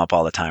 this would come up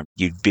all the time.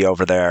 You'd be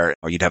over there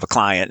or you'd have a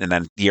client and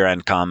then year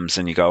end comes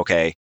and you go,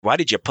 okay, why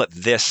did you put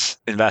this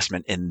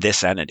investment in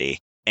this entity?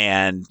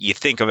 And you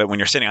think of it when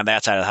you're sitting on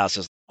that side of the house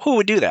as, who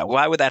would do that?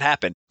 Why would that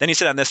happen? Then you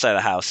sit on this side of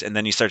the house and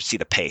then you start to see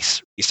the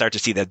pace. You start to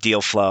see the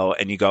deal flow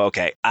and you go,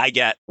 okay, I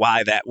get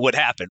why that would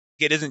happen.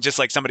 It isn't just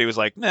like somebody was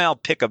like, I'll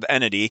pick an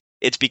entity.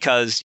 It's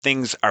because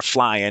things are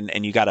flying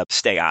and you got to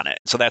stay on it.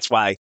 So that's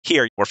why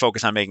here we're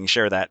focused on making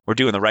sure that we're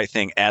doing the right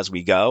thing as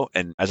we go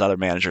and as other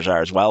managers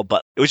are as well.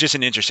 But it was just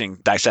an interesting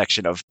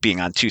dissection of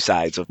being on two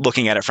sides of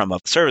looking at it from a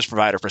service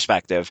provider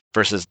perspective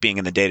versus being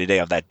in the day-to-day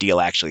of that deal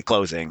actually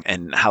closing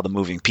and how the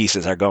moving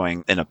pieces are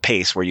going in a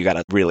pace where you got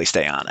to really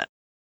stay on it.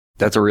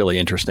 That's a really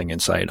interesting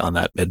insight on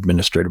that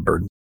administrative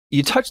burden.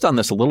 You touched on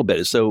this a little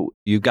bit. So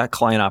you've got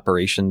client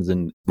operations,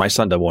 and my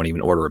son won't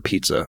even order a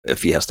pizza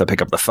if he has to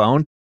pick up the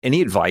phone.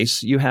 Any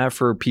advice you have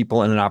for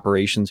people in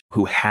operations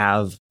who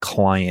have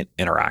client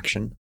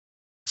interaction?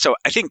 So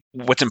I think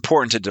what's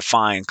important to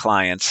define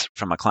clients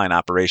from a client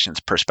operations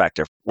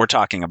perspective, we're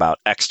talking about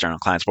external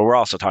clients, but we're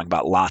also talking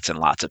about lots and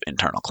lots of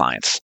internal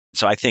clients.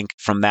 So I think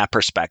from that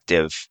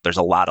perspective, there's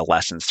a lot of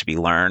lessons to be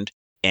learned.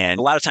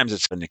 And a lot of times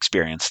it's an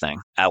experience thing.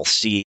 I'll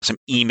see some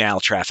email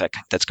traffic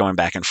that's going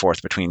back and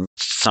forth between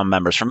some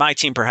members from my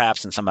team,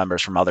 perhaps, and some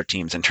members from other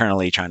teams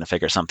internally trying to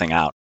figure something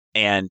out.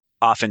 And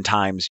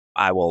oftentimes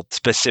I will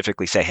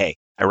specifically say, hey,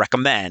 I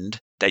recommend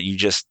that you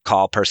just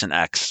call person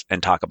X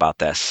and talk about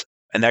this.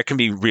 And that can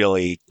be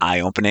really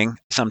eye-opening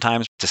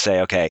sometimes to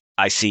say, okay,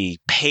 I see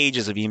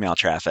pages of email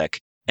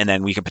traffic, and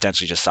then we can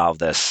potentially just solve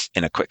this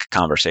in a quick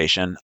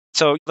conversation.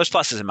 So there's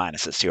pluses and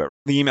minuses to it.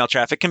 The email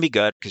traffic can be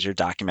good because you're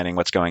documenting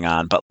what's going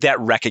on, but that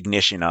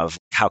recognition of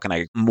how can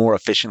I more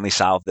efficiently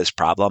solve this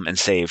problem and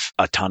save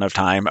a ton of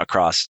time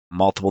across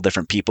multiple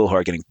different people who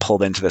are getting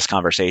pulled into this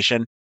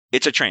conversation,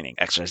 it's a training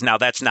exercise. Now,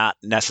 that's not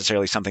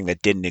necessarily something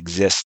that didn't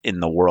exist in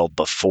the world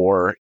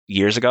before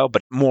years ago,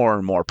 but more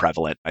and more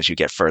prevalent as you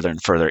get further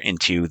and further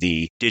into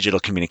the digital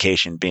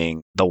communication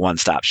being the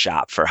one-stop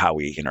shop for how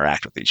we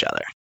interact with each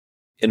other.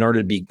 In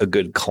order to be a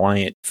good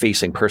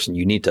client-facing person,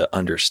 you need to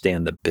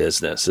understand the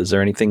business. Is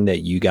there anything that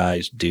you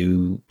guys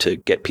do to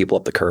get people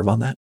up the curve on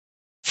that?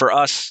 For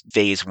us,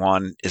 phase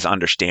one is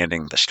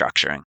understanding the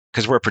structuring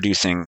because we're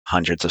producing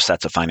hundreds of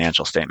sets of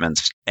financial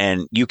statements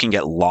and you can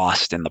get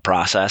lost in the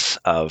process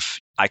of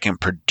I can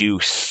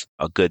produce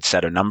a good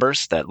set of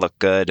numbers that look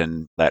good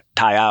and that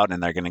tie out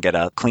and they're going to get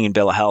a clean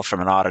bill of health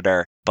from an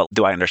auditor. But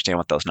do I understand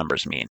what those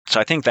numbers mean? So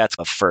I think that's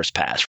a first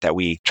pass that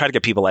we try to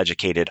get people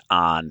educated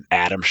on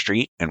Adam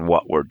Street and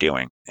what we're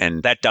doing.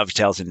 And that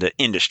dovetails into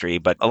industry,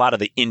 but a lot of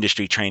the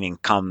industry training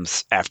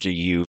comes after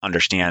you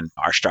understand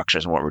our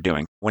structures and what we're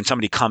doing. When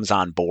somebody comes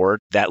on board,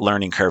 that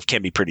learning curve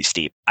can be pretty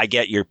steep. I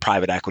get your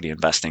private equity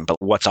investing, but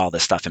what's all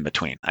this stuff in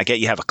between? I get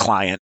you have a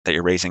client that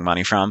you're raising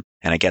money from,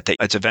 and I get that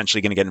it's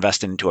eventually going to get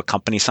invested into a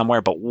company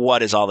somewhere, but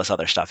what is all this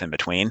other stuff in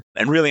between?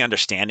 And really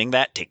understanding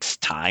that takes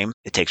time.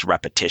 It takes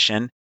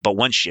repetition. But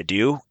once you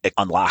do, it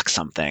unlocks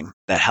something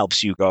that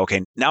helps you go,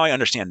 okay, now I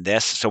understand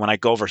this. So when I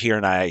go over here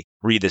and I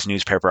read this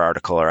newspaper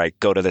article or I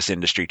go to this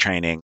industry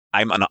training,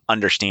 I'm going to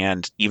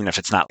understand, even if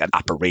it's not an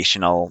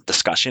operational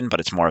discussion, but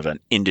it's more of an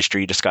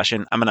industry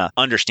discussion, I'm going to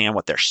understand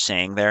what they're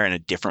saying there in a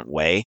different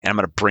way. And I'm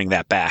going to bring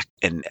that back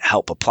and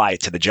help apply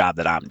it to the job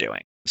that I'm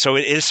doing. So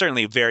it is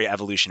certainly a very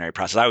evolutionary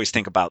process. I always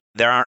think about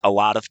there aren't a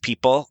lot of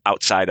people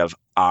outside of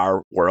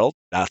our world,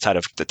 outside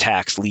of the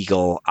tax,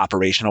 legal,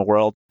 operational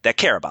world that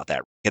care about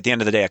that. At the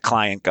end of the day, a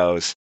client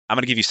goes, I'm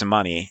going to give you some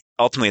money.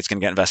 Ultimately, it's going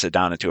to get invested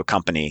down into a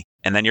company,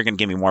 and then you're going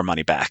to give me more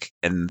money back.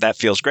 And that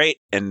feels great,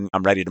 and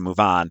I'm ready to move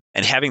on.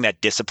 And having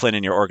that discipline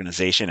in your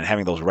organization and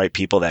having those right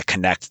people that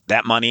connect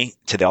that money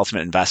to the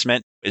ultimate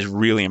investment is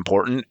really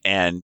important,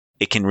 and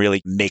it can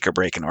really make or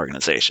break an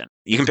organization.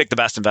 You can pick the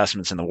best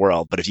investments in the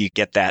world, but if you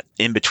get that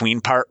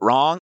in-between part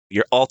wrong,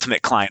 your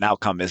ultimate client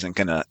outcome isn't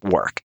going to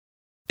work.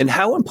 And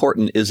how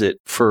important is it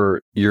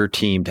for your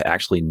team to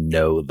actually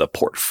know the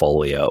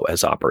portfolio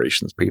as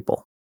operations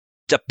people?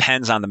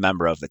 Depends on the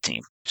member of the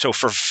team. So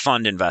for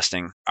fund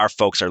investing, our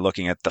folks are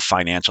looking at the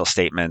financial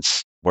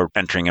statements. We're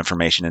entering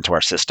information into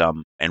our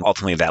system, and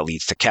ultimately that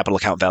leads to capital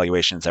account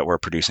valuations that we're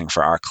producing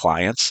for our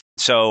clients.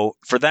 So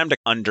for them to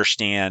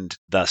understand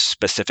the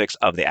specifics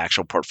of the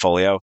actual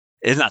portfolio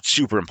is not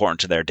super important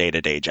to their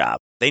day-to-day job.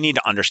 They need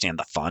to understand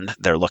the fund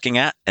they're looking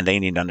at, and they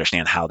need to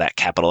understand how that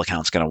capital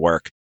account is going to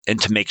work, and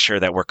to make sure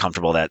that we're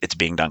comfortable that it's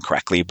being done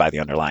correctly by the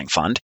underlying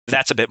fund.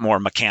 That's a bit more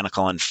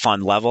mechanical and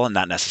fund level and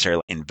not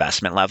necessarily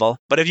investment level.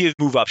 But if you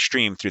move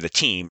upstream through the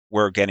team,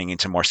 we're getting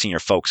into more senior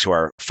folks who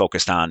are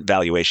focused on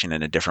valuation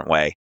in a different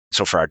way.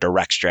 So for our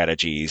direct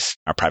strategies,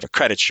 our private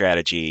credit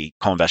strategy,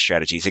 co-invest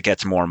strategies, it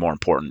gets more and more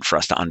important for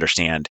us to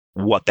understand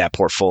what that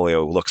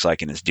portfolio looks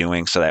like and is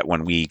doing so that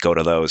when we go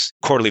to those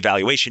quarterly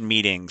valuation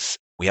meetings,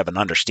 we have an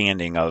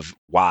understanding of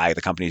why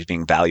the company is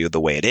being valued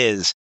the way it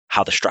is,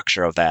 how the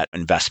structure of that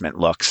investment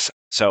looks.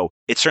 So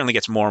it certainly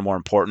gets more and more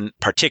important,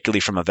 particularly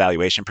from a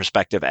valuation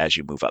perspective as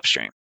you move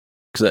upstream.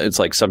 Because it's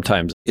like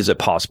sometimes, is it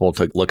possible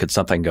to look at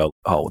something and go,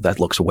 oh, that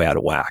looks way out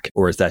of whack?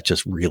 Or is that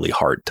just really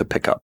hard to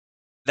pick up?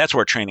 That's what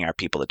we're training our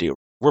people to do.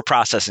 We're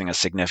processing a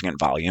significant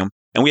volume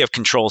and we have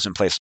controls in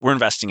place. We're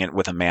investing it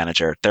with a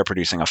manager. They're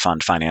producing a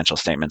fund financial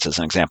statements as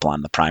an example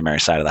on the primary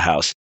side of the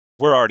house.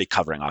 We're already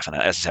covering off on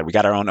that. As I said, we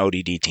got our own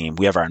ODD team.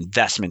 We have our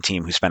investment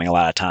team who's spending a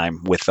lot of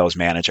time with those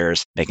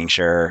managers, making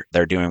sure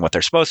they're doing what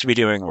they're supposed to be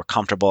doing. We're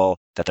comfortable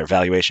that their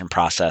valuation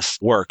process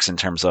works in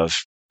terms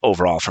of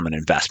overall from an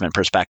investment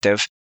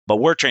perspective. But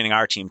we're training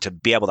our team to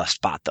be able to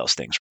spot those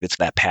things. It's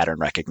that pattern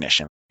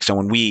recognition. So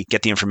when we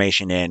get the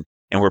information in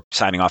and we're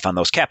signing off on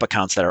those cap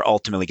accounts that are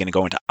ultimately going to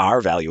go into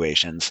our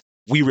valuations,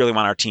 we really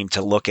want our team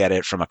to look at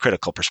it from a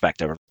critical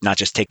perspective, not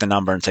just take the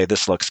number and say,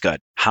 this looks good.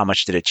 How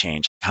much did it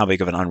change? How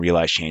big of an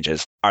unrealized change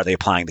is? Are they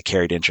applying the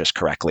carried interest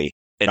correctly?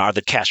 And are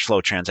the cash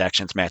flow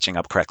transactions matching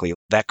up correctly?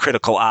 That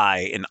critical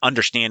eye in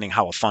understanding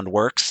how a fund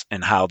works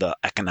and how the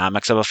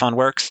economics of a fund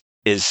works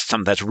is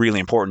something that's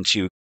really important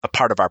to a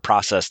part of our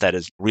process that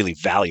is really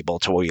valuable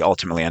to what we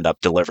ultimately end up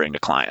delivering to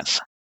clients.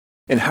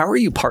 And how are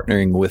you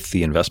partnering with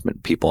the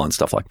investment people and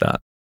stuff like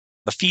that?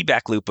 The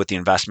feedback loop with the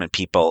investment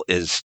people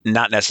is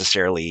not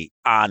necessarily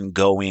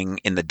ongoing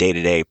in the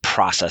day-to-day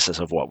processes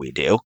of what we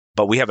do,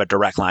 but we have a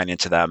direct line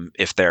into them.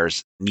 If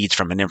there's needs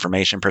from an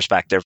information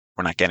perspective,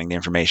 we're not getting the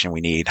information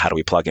we need, how do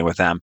we plug in with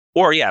them?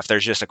 Or if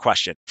there's just a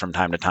question from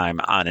time to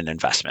time on an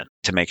investment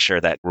to make sure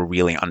that we're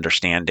really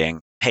understanding,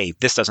 hey,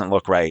 this doesn't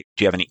look right.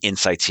 Do you have any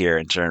insights here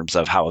in terms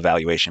of how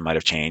evaluation might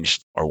have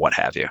changed or what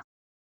have you?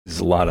 There's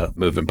a lot of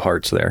moving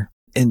parts there.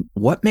 And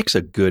what makes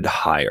a good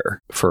hire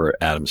for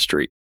Adam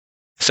Street?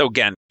 So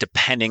again,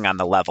 depending on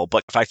the level,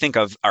 but if I think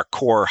of our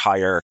core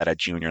hire at a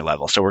junior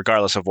level, so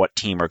regardless of what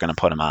team we're going to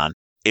put them on,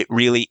 It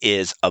really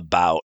is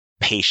about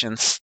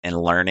patience and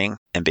learning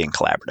and being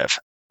collaborative.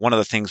 One of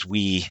the things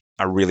we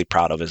are really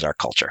proud of is our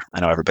culture.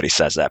 I know everybody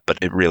says that, but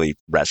it really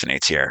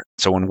resonates here.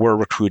 So when we're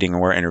recruiting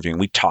and we're interviewing,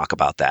 we talk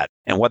about that.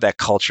 And what that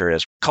culture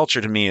is,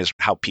 culture to me is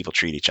how people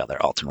treat each other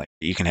ultimately.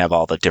 You can have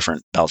all the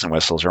different bells and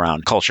whistles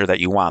around culture that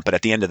you want, but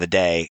at the end of the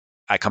day,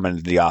 I come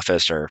into the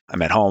office or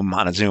I'm at home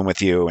on a Zoom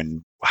with you,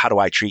 and how do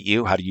I treat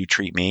you? How do you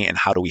treat me? And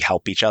how do we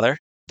help each other?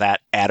 That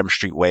Adam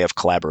Street way of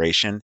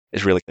collaboration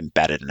is really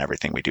embedded in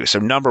everything we do. So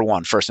number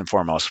one, first and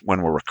foremost,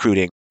 when we're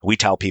recruiting, we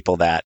tell people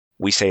that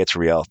we say it's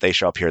real. They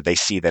show up here, they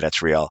see that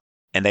it's real,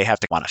 and they have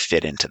to want to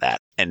fit into that.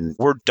 And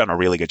we've done a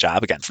really good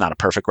job. Again, it's not a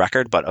perfect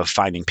record, but of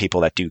finding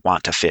people that do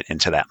want to fit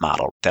into that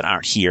model, that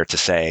aren't here to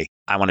say,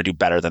 I want to do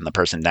better than the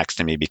person next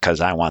to me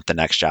because I want the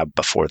next job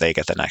before they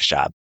get the next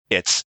job.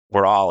 It's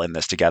we're all in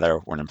this together.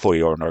 We're an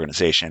employee or an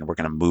organization. We're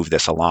going to move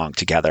this along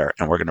together,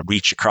 and we're going to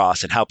reach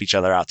across and help each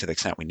other out to the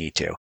extent we need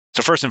to.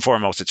 So first and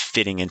foremost, it's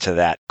fitting into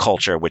that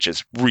culture, which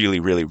is really,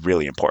 really,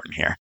 really important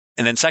here.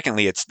 And then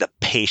secondly, it's the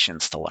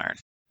patience to learn.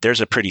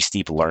 There's a pretty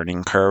steep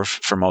learning curve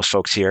for most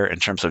folks here in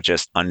terms of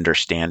just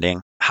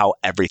understanding how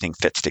everything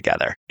fits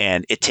together.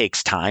 And it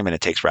takes time and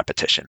it takes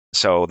repetition.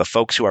 So the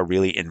folks who are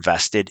really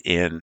invested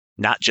in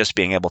not just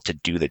being able to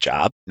do the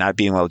job, not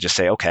being able to just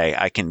say, okay,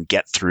 I can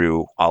get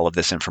through all of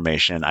this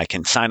information. I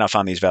can sign off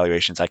on these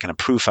valuations. I can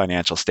approve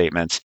financial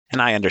statements.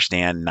 And I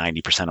understand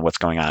 90% of what's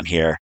going on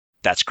here.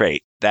 That's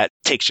great. That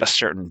takes a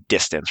certain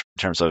distance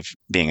in terms of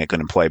being a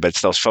good employee. But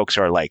it's those folks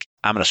who are like,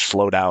 I'm going to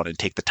slow down and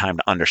take the time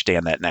to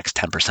understand that next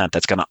 10%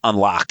 that's going to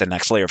unlock the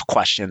next layer of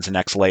questions, the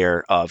next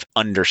layer of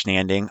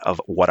understanding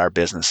of what our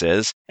business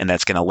is. And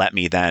that's going to let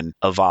me then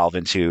evolve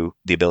into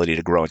the ability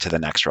to grow into the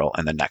next role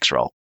and the next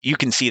role. You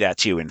can see that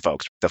too in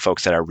folks, the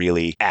folks that are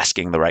really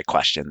asking the right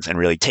questions and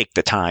really take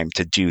the time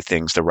to do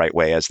things the right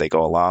way as they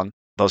go along.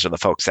 Those are the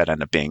folks that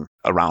end up being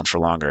around for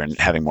longer and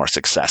having more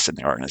success in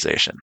the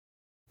organization.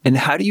 And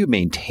how do you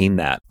maintain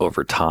that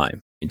over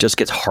time? It just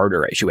gets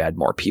harder as you add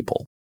more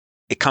people.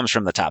 It comes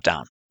from the top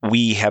down.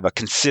 We have a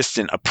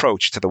consistent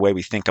approach to the way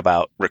we think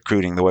about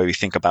recruiting, the way we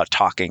think about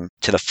talking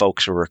to the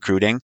folks we're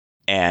recruiting.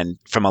 And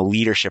from a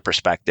leadership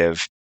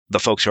perspective, the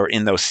folks who are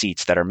in those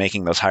seats that are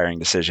making those hiring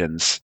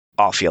decisions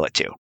all feel it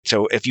too.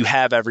 So if you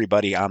have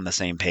everybody on the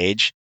same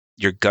page,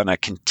 you're going to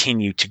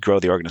continue to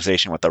grow the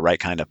organization with the right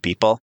kind of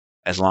people,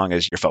 as long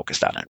as you're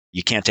focused on it.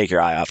 You can't take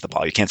your eye off the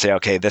ball. You can't say,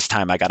 okay, this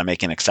time I got to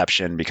make an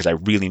exception because I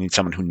really need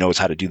someone who knows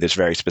how to do this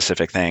very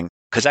specific thing,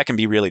 because that can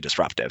be really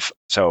disruptive.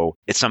 So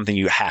it's something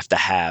you have to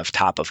have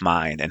top of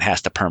mind and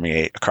has to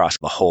permeate across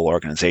the whole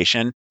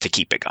organization to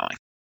keep it going.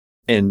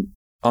 And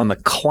on the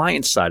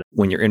client side,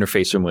 when you're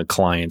interfacing with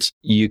clients,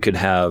 you could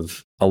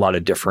have a lot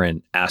of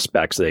different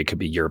aspects. They could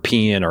be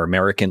European or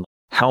American.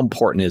 How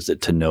important is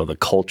it to know the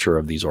culture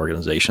of these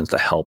organizations to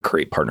help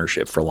create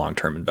partnership for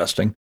long-term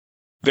investing?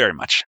 Very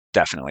much,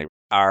 definitely.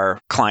 Our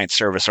client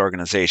service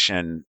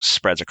organization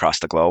spreads across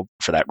the globe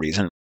for that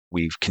reason.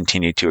 We've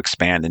continued to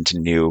expand into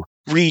new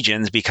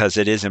regions because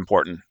it is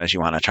important as you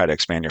want to try to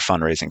expand your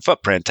fundraising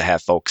footprint to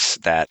have folks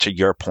that, to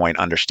your point,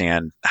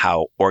 understand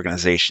how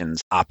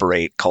organizations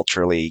operate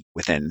culturally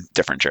within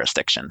different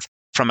jurisdictions.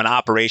 From an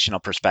operational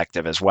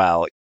perspective as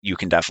well, you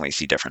can definitely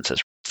see differences.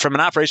 From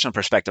an operational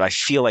perspective, I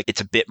feel like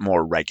it's a bit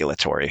more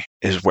regulatory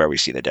is where we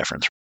see the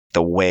difference.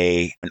 The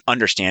way and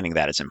understanding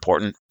that is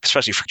important,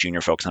 especially for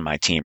junior folks on my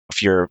team.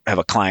 If you have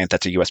a client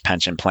that's a U.S.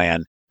 pension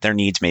plan, their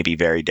needs may be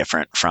very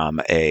different from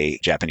a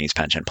Japanese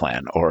pension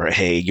plan or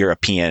a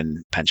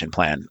European pension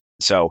plan.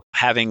 So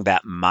having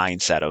that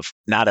mindset of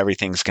not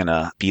everything's going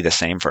to be the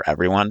same for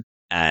everyone.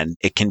 And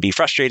it can be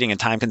frustrating and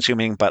time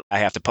consuming, but I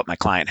have to put my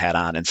client hat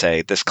on and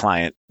say, this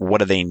client, what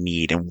do they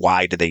need and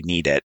why do they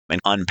need it?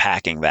 And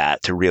unpacking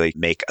that to really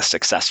make a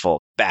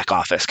successful back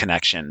office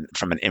connection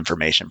from an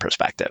information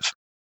perspective.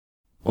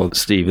 Well,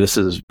 Steve, this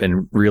has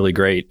been really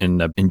great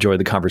and I've enjoyed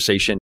the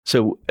conversation.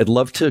 So I'd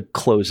love to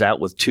close out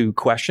with two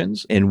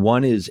questions. And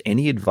one is,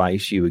 any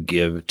advice you would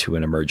give to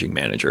an emerging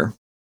manager?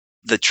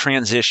 The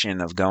transition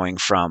of going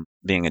from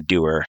being a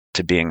doer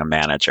to being a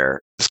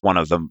manager is one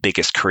of the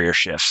biggest career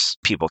shifts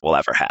people will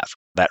ever have.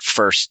 That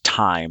first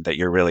time that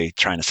you're really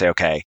trying to say,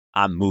 okay,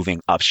 I'm moving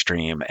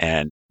upstream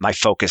and my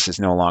focus is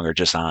no longer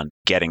just on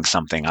getting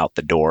something out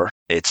the door.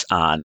 It's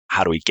on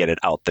how do we get it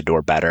out the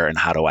door better and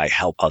how do I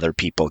help other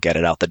people get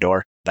it out the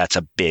door? That's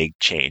a big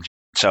change.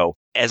 So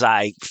as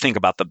I think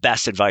about the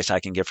best advice I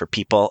can give for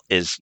people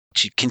is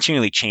to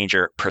continually change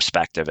your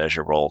perspective as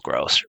your role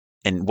grows.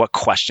 And what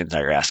questions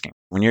are you asking?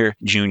 When you're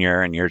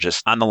junior and you're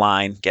just on the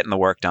line, getting the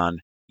work done,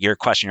 your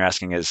question you're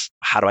asking is,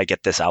 how do I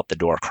get this out the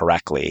door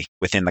correctly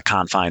within the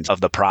confines of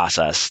the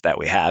process that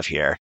we have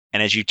here?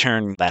 And as you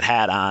turn that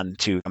hat on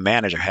to a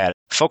manager hat,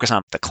 focus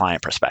on the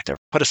client perspective.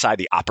 Put aside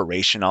the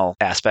operational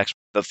aspects.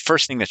 The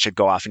first thing that should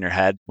go off in your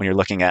head when you're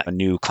looking at a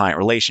new client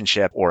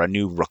relationship or a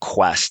new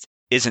request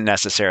isn't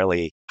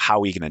necessarily how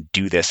are we going to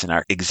do this in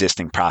our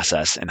existing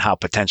process and how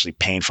potentially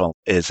painful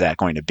is that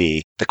going to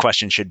be. The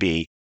question should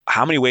be,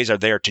 how many ways are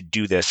there to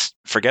do this?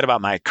 Forget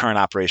about my current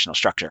operational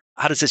structure.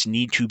 How does this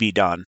need to be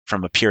done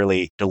from a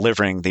purely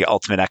delivering the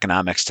ultimate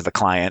economics to the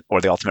client or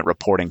the ultimate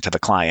reporting to the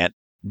client?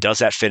 Does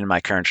that fit in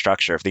my current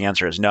structure? If the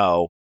answer is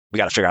no, we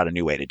got to figure out a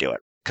new way to do it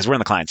because we're in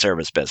the client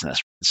service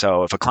business.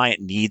 So if a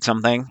client needs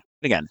something,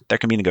 again, there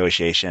can be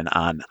negotiation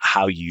on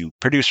how you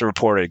produce a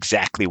report,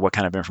 exactly what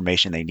kind of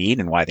information they need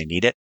and why they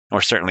need it.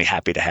 We're certainly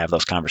happy to have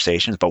those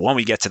conversations. But when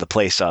we get to the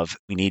place of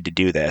we need to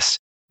do this,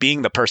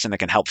 being the person that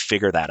can help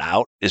figure that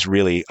out is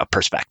really a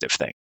perspective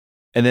thing.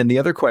 And then the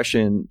other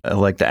question I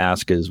like to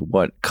ask is,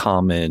 what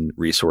common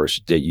resource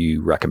that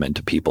you recommend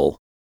to people?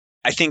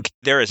 I think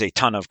there is a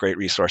ton of great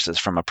resources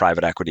from a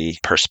private equity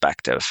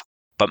perspective.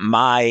 But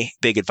my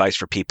big advice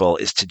for people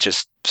is to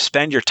just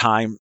spend your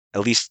time,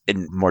 at least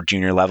in more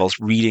junior levels,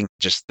 reading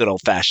just good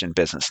old-fashioned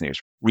business news.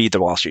 Read the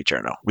Wall Street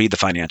Journal, read the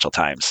Financial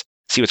Times,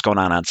 see what's going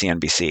on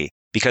CNBC.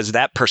 Because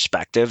that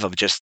perspective of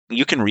just,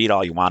 you can read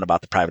all you want about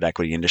the private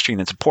equity industry,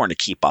 and it's important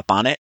to keep up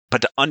on it.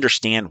 But to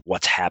understand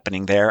what's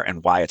happening there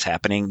and why it's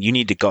happening, you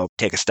need to go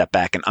take a step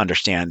back and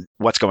understand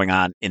what's going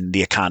on in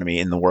the economy,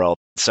 in the world.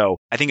 So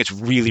I think it's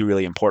really,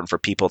 really important for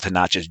people to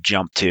not just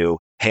jump to,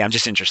 hey, I'm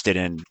just interested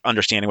in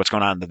understanding what's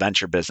going on in the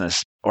venture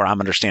business, or I'm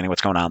understanding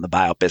what's going on in the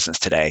buyout business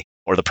today,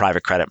 or the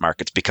private credit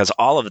markets, because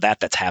all of that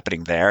that's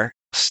happening there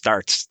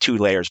starts 2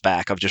 layers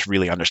back of just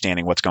really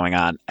understanding what's going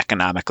on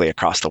economically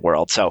across the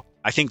world. So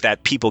I think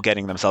that people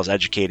getting themselves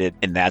educated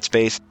in that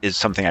space is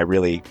something I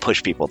really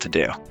push people to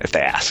do if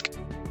they ask.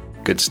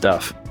 Good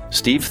stuff.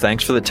 Steve,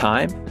 thanks for the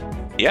time.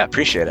 Yeah,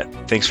 appreciate it.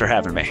 Thanks for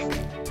having me.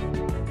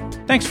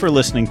 Thanks for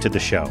listening to the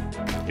show.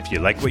 If you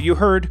like what you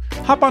heard,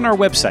 hop on our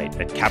website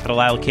at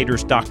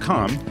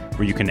capitalallocators.com,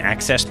 where you can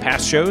access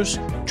past shows,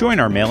 join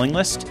our mailing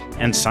list,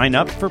 and sign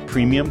up for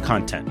premium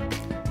content.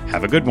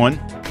 Have a good one,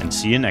 and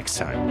see you next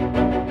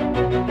time.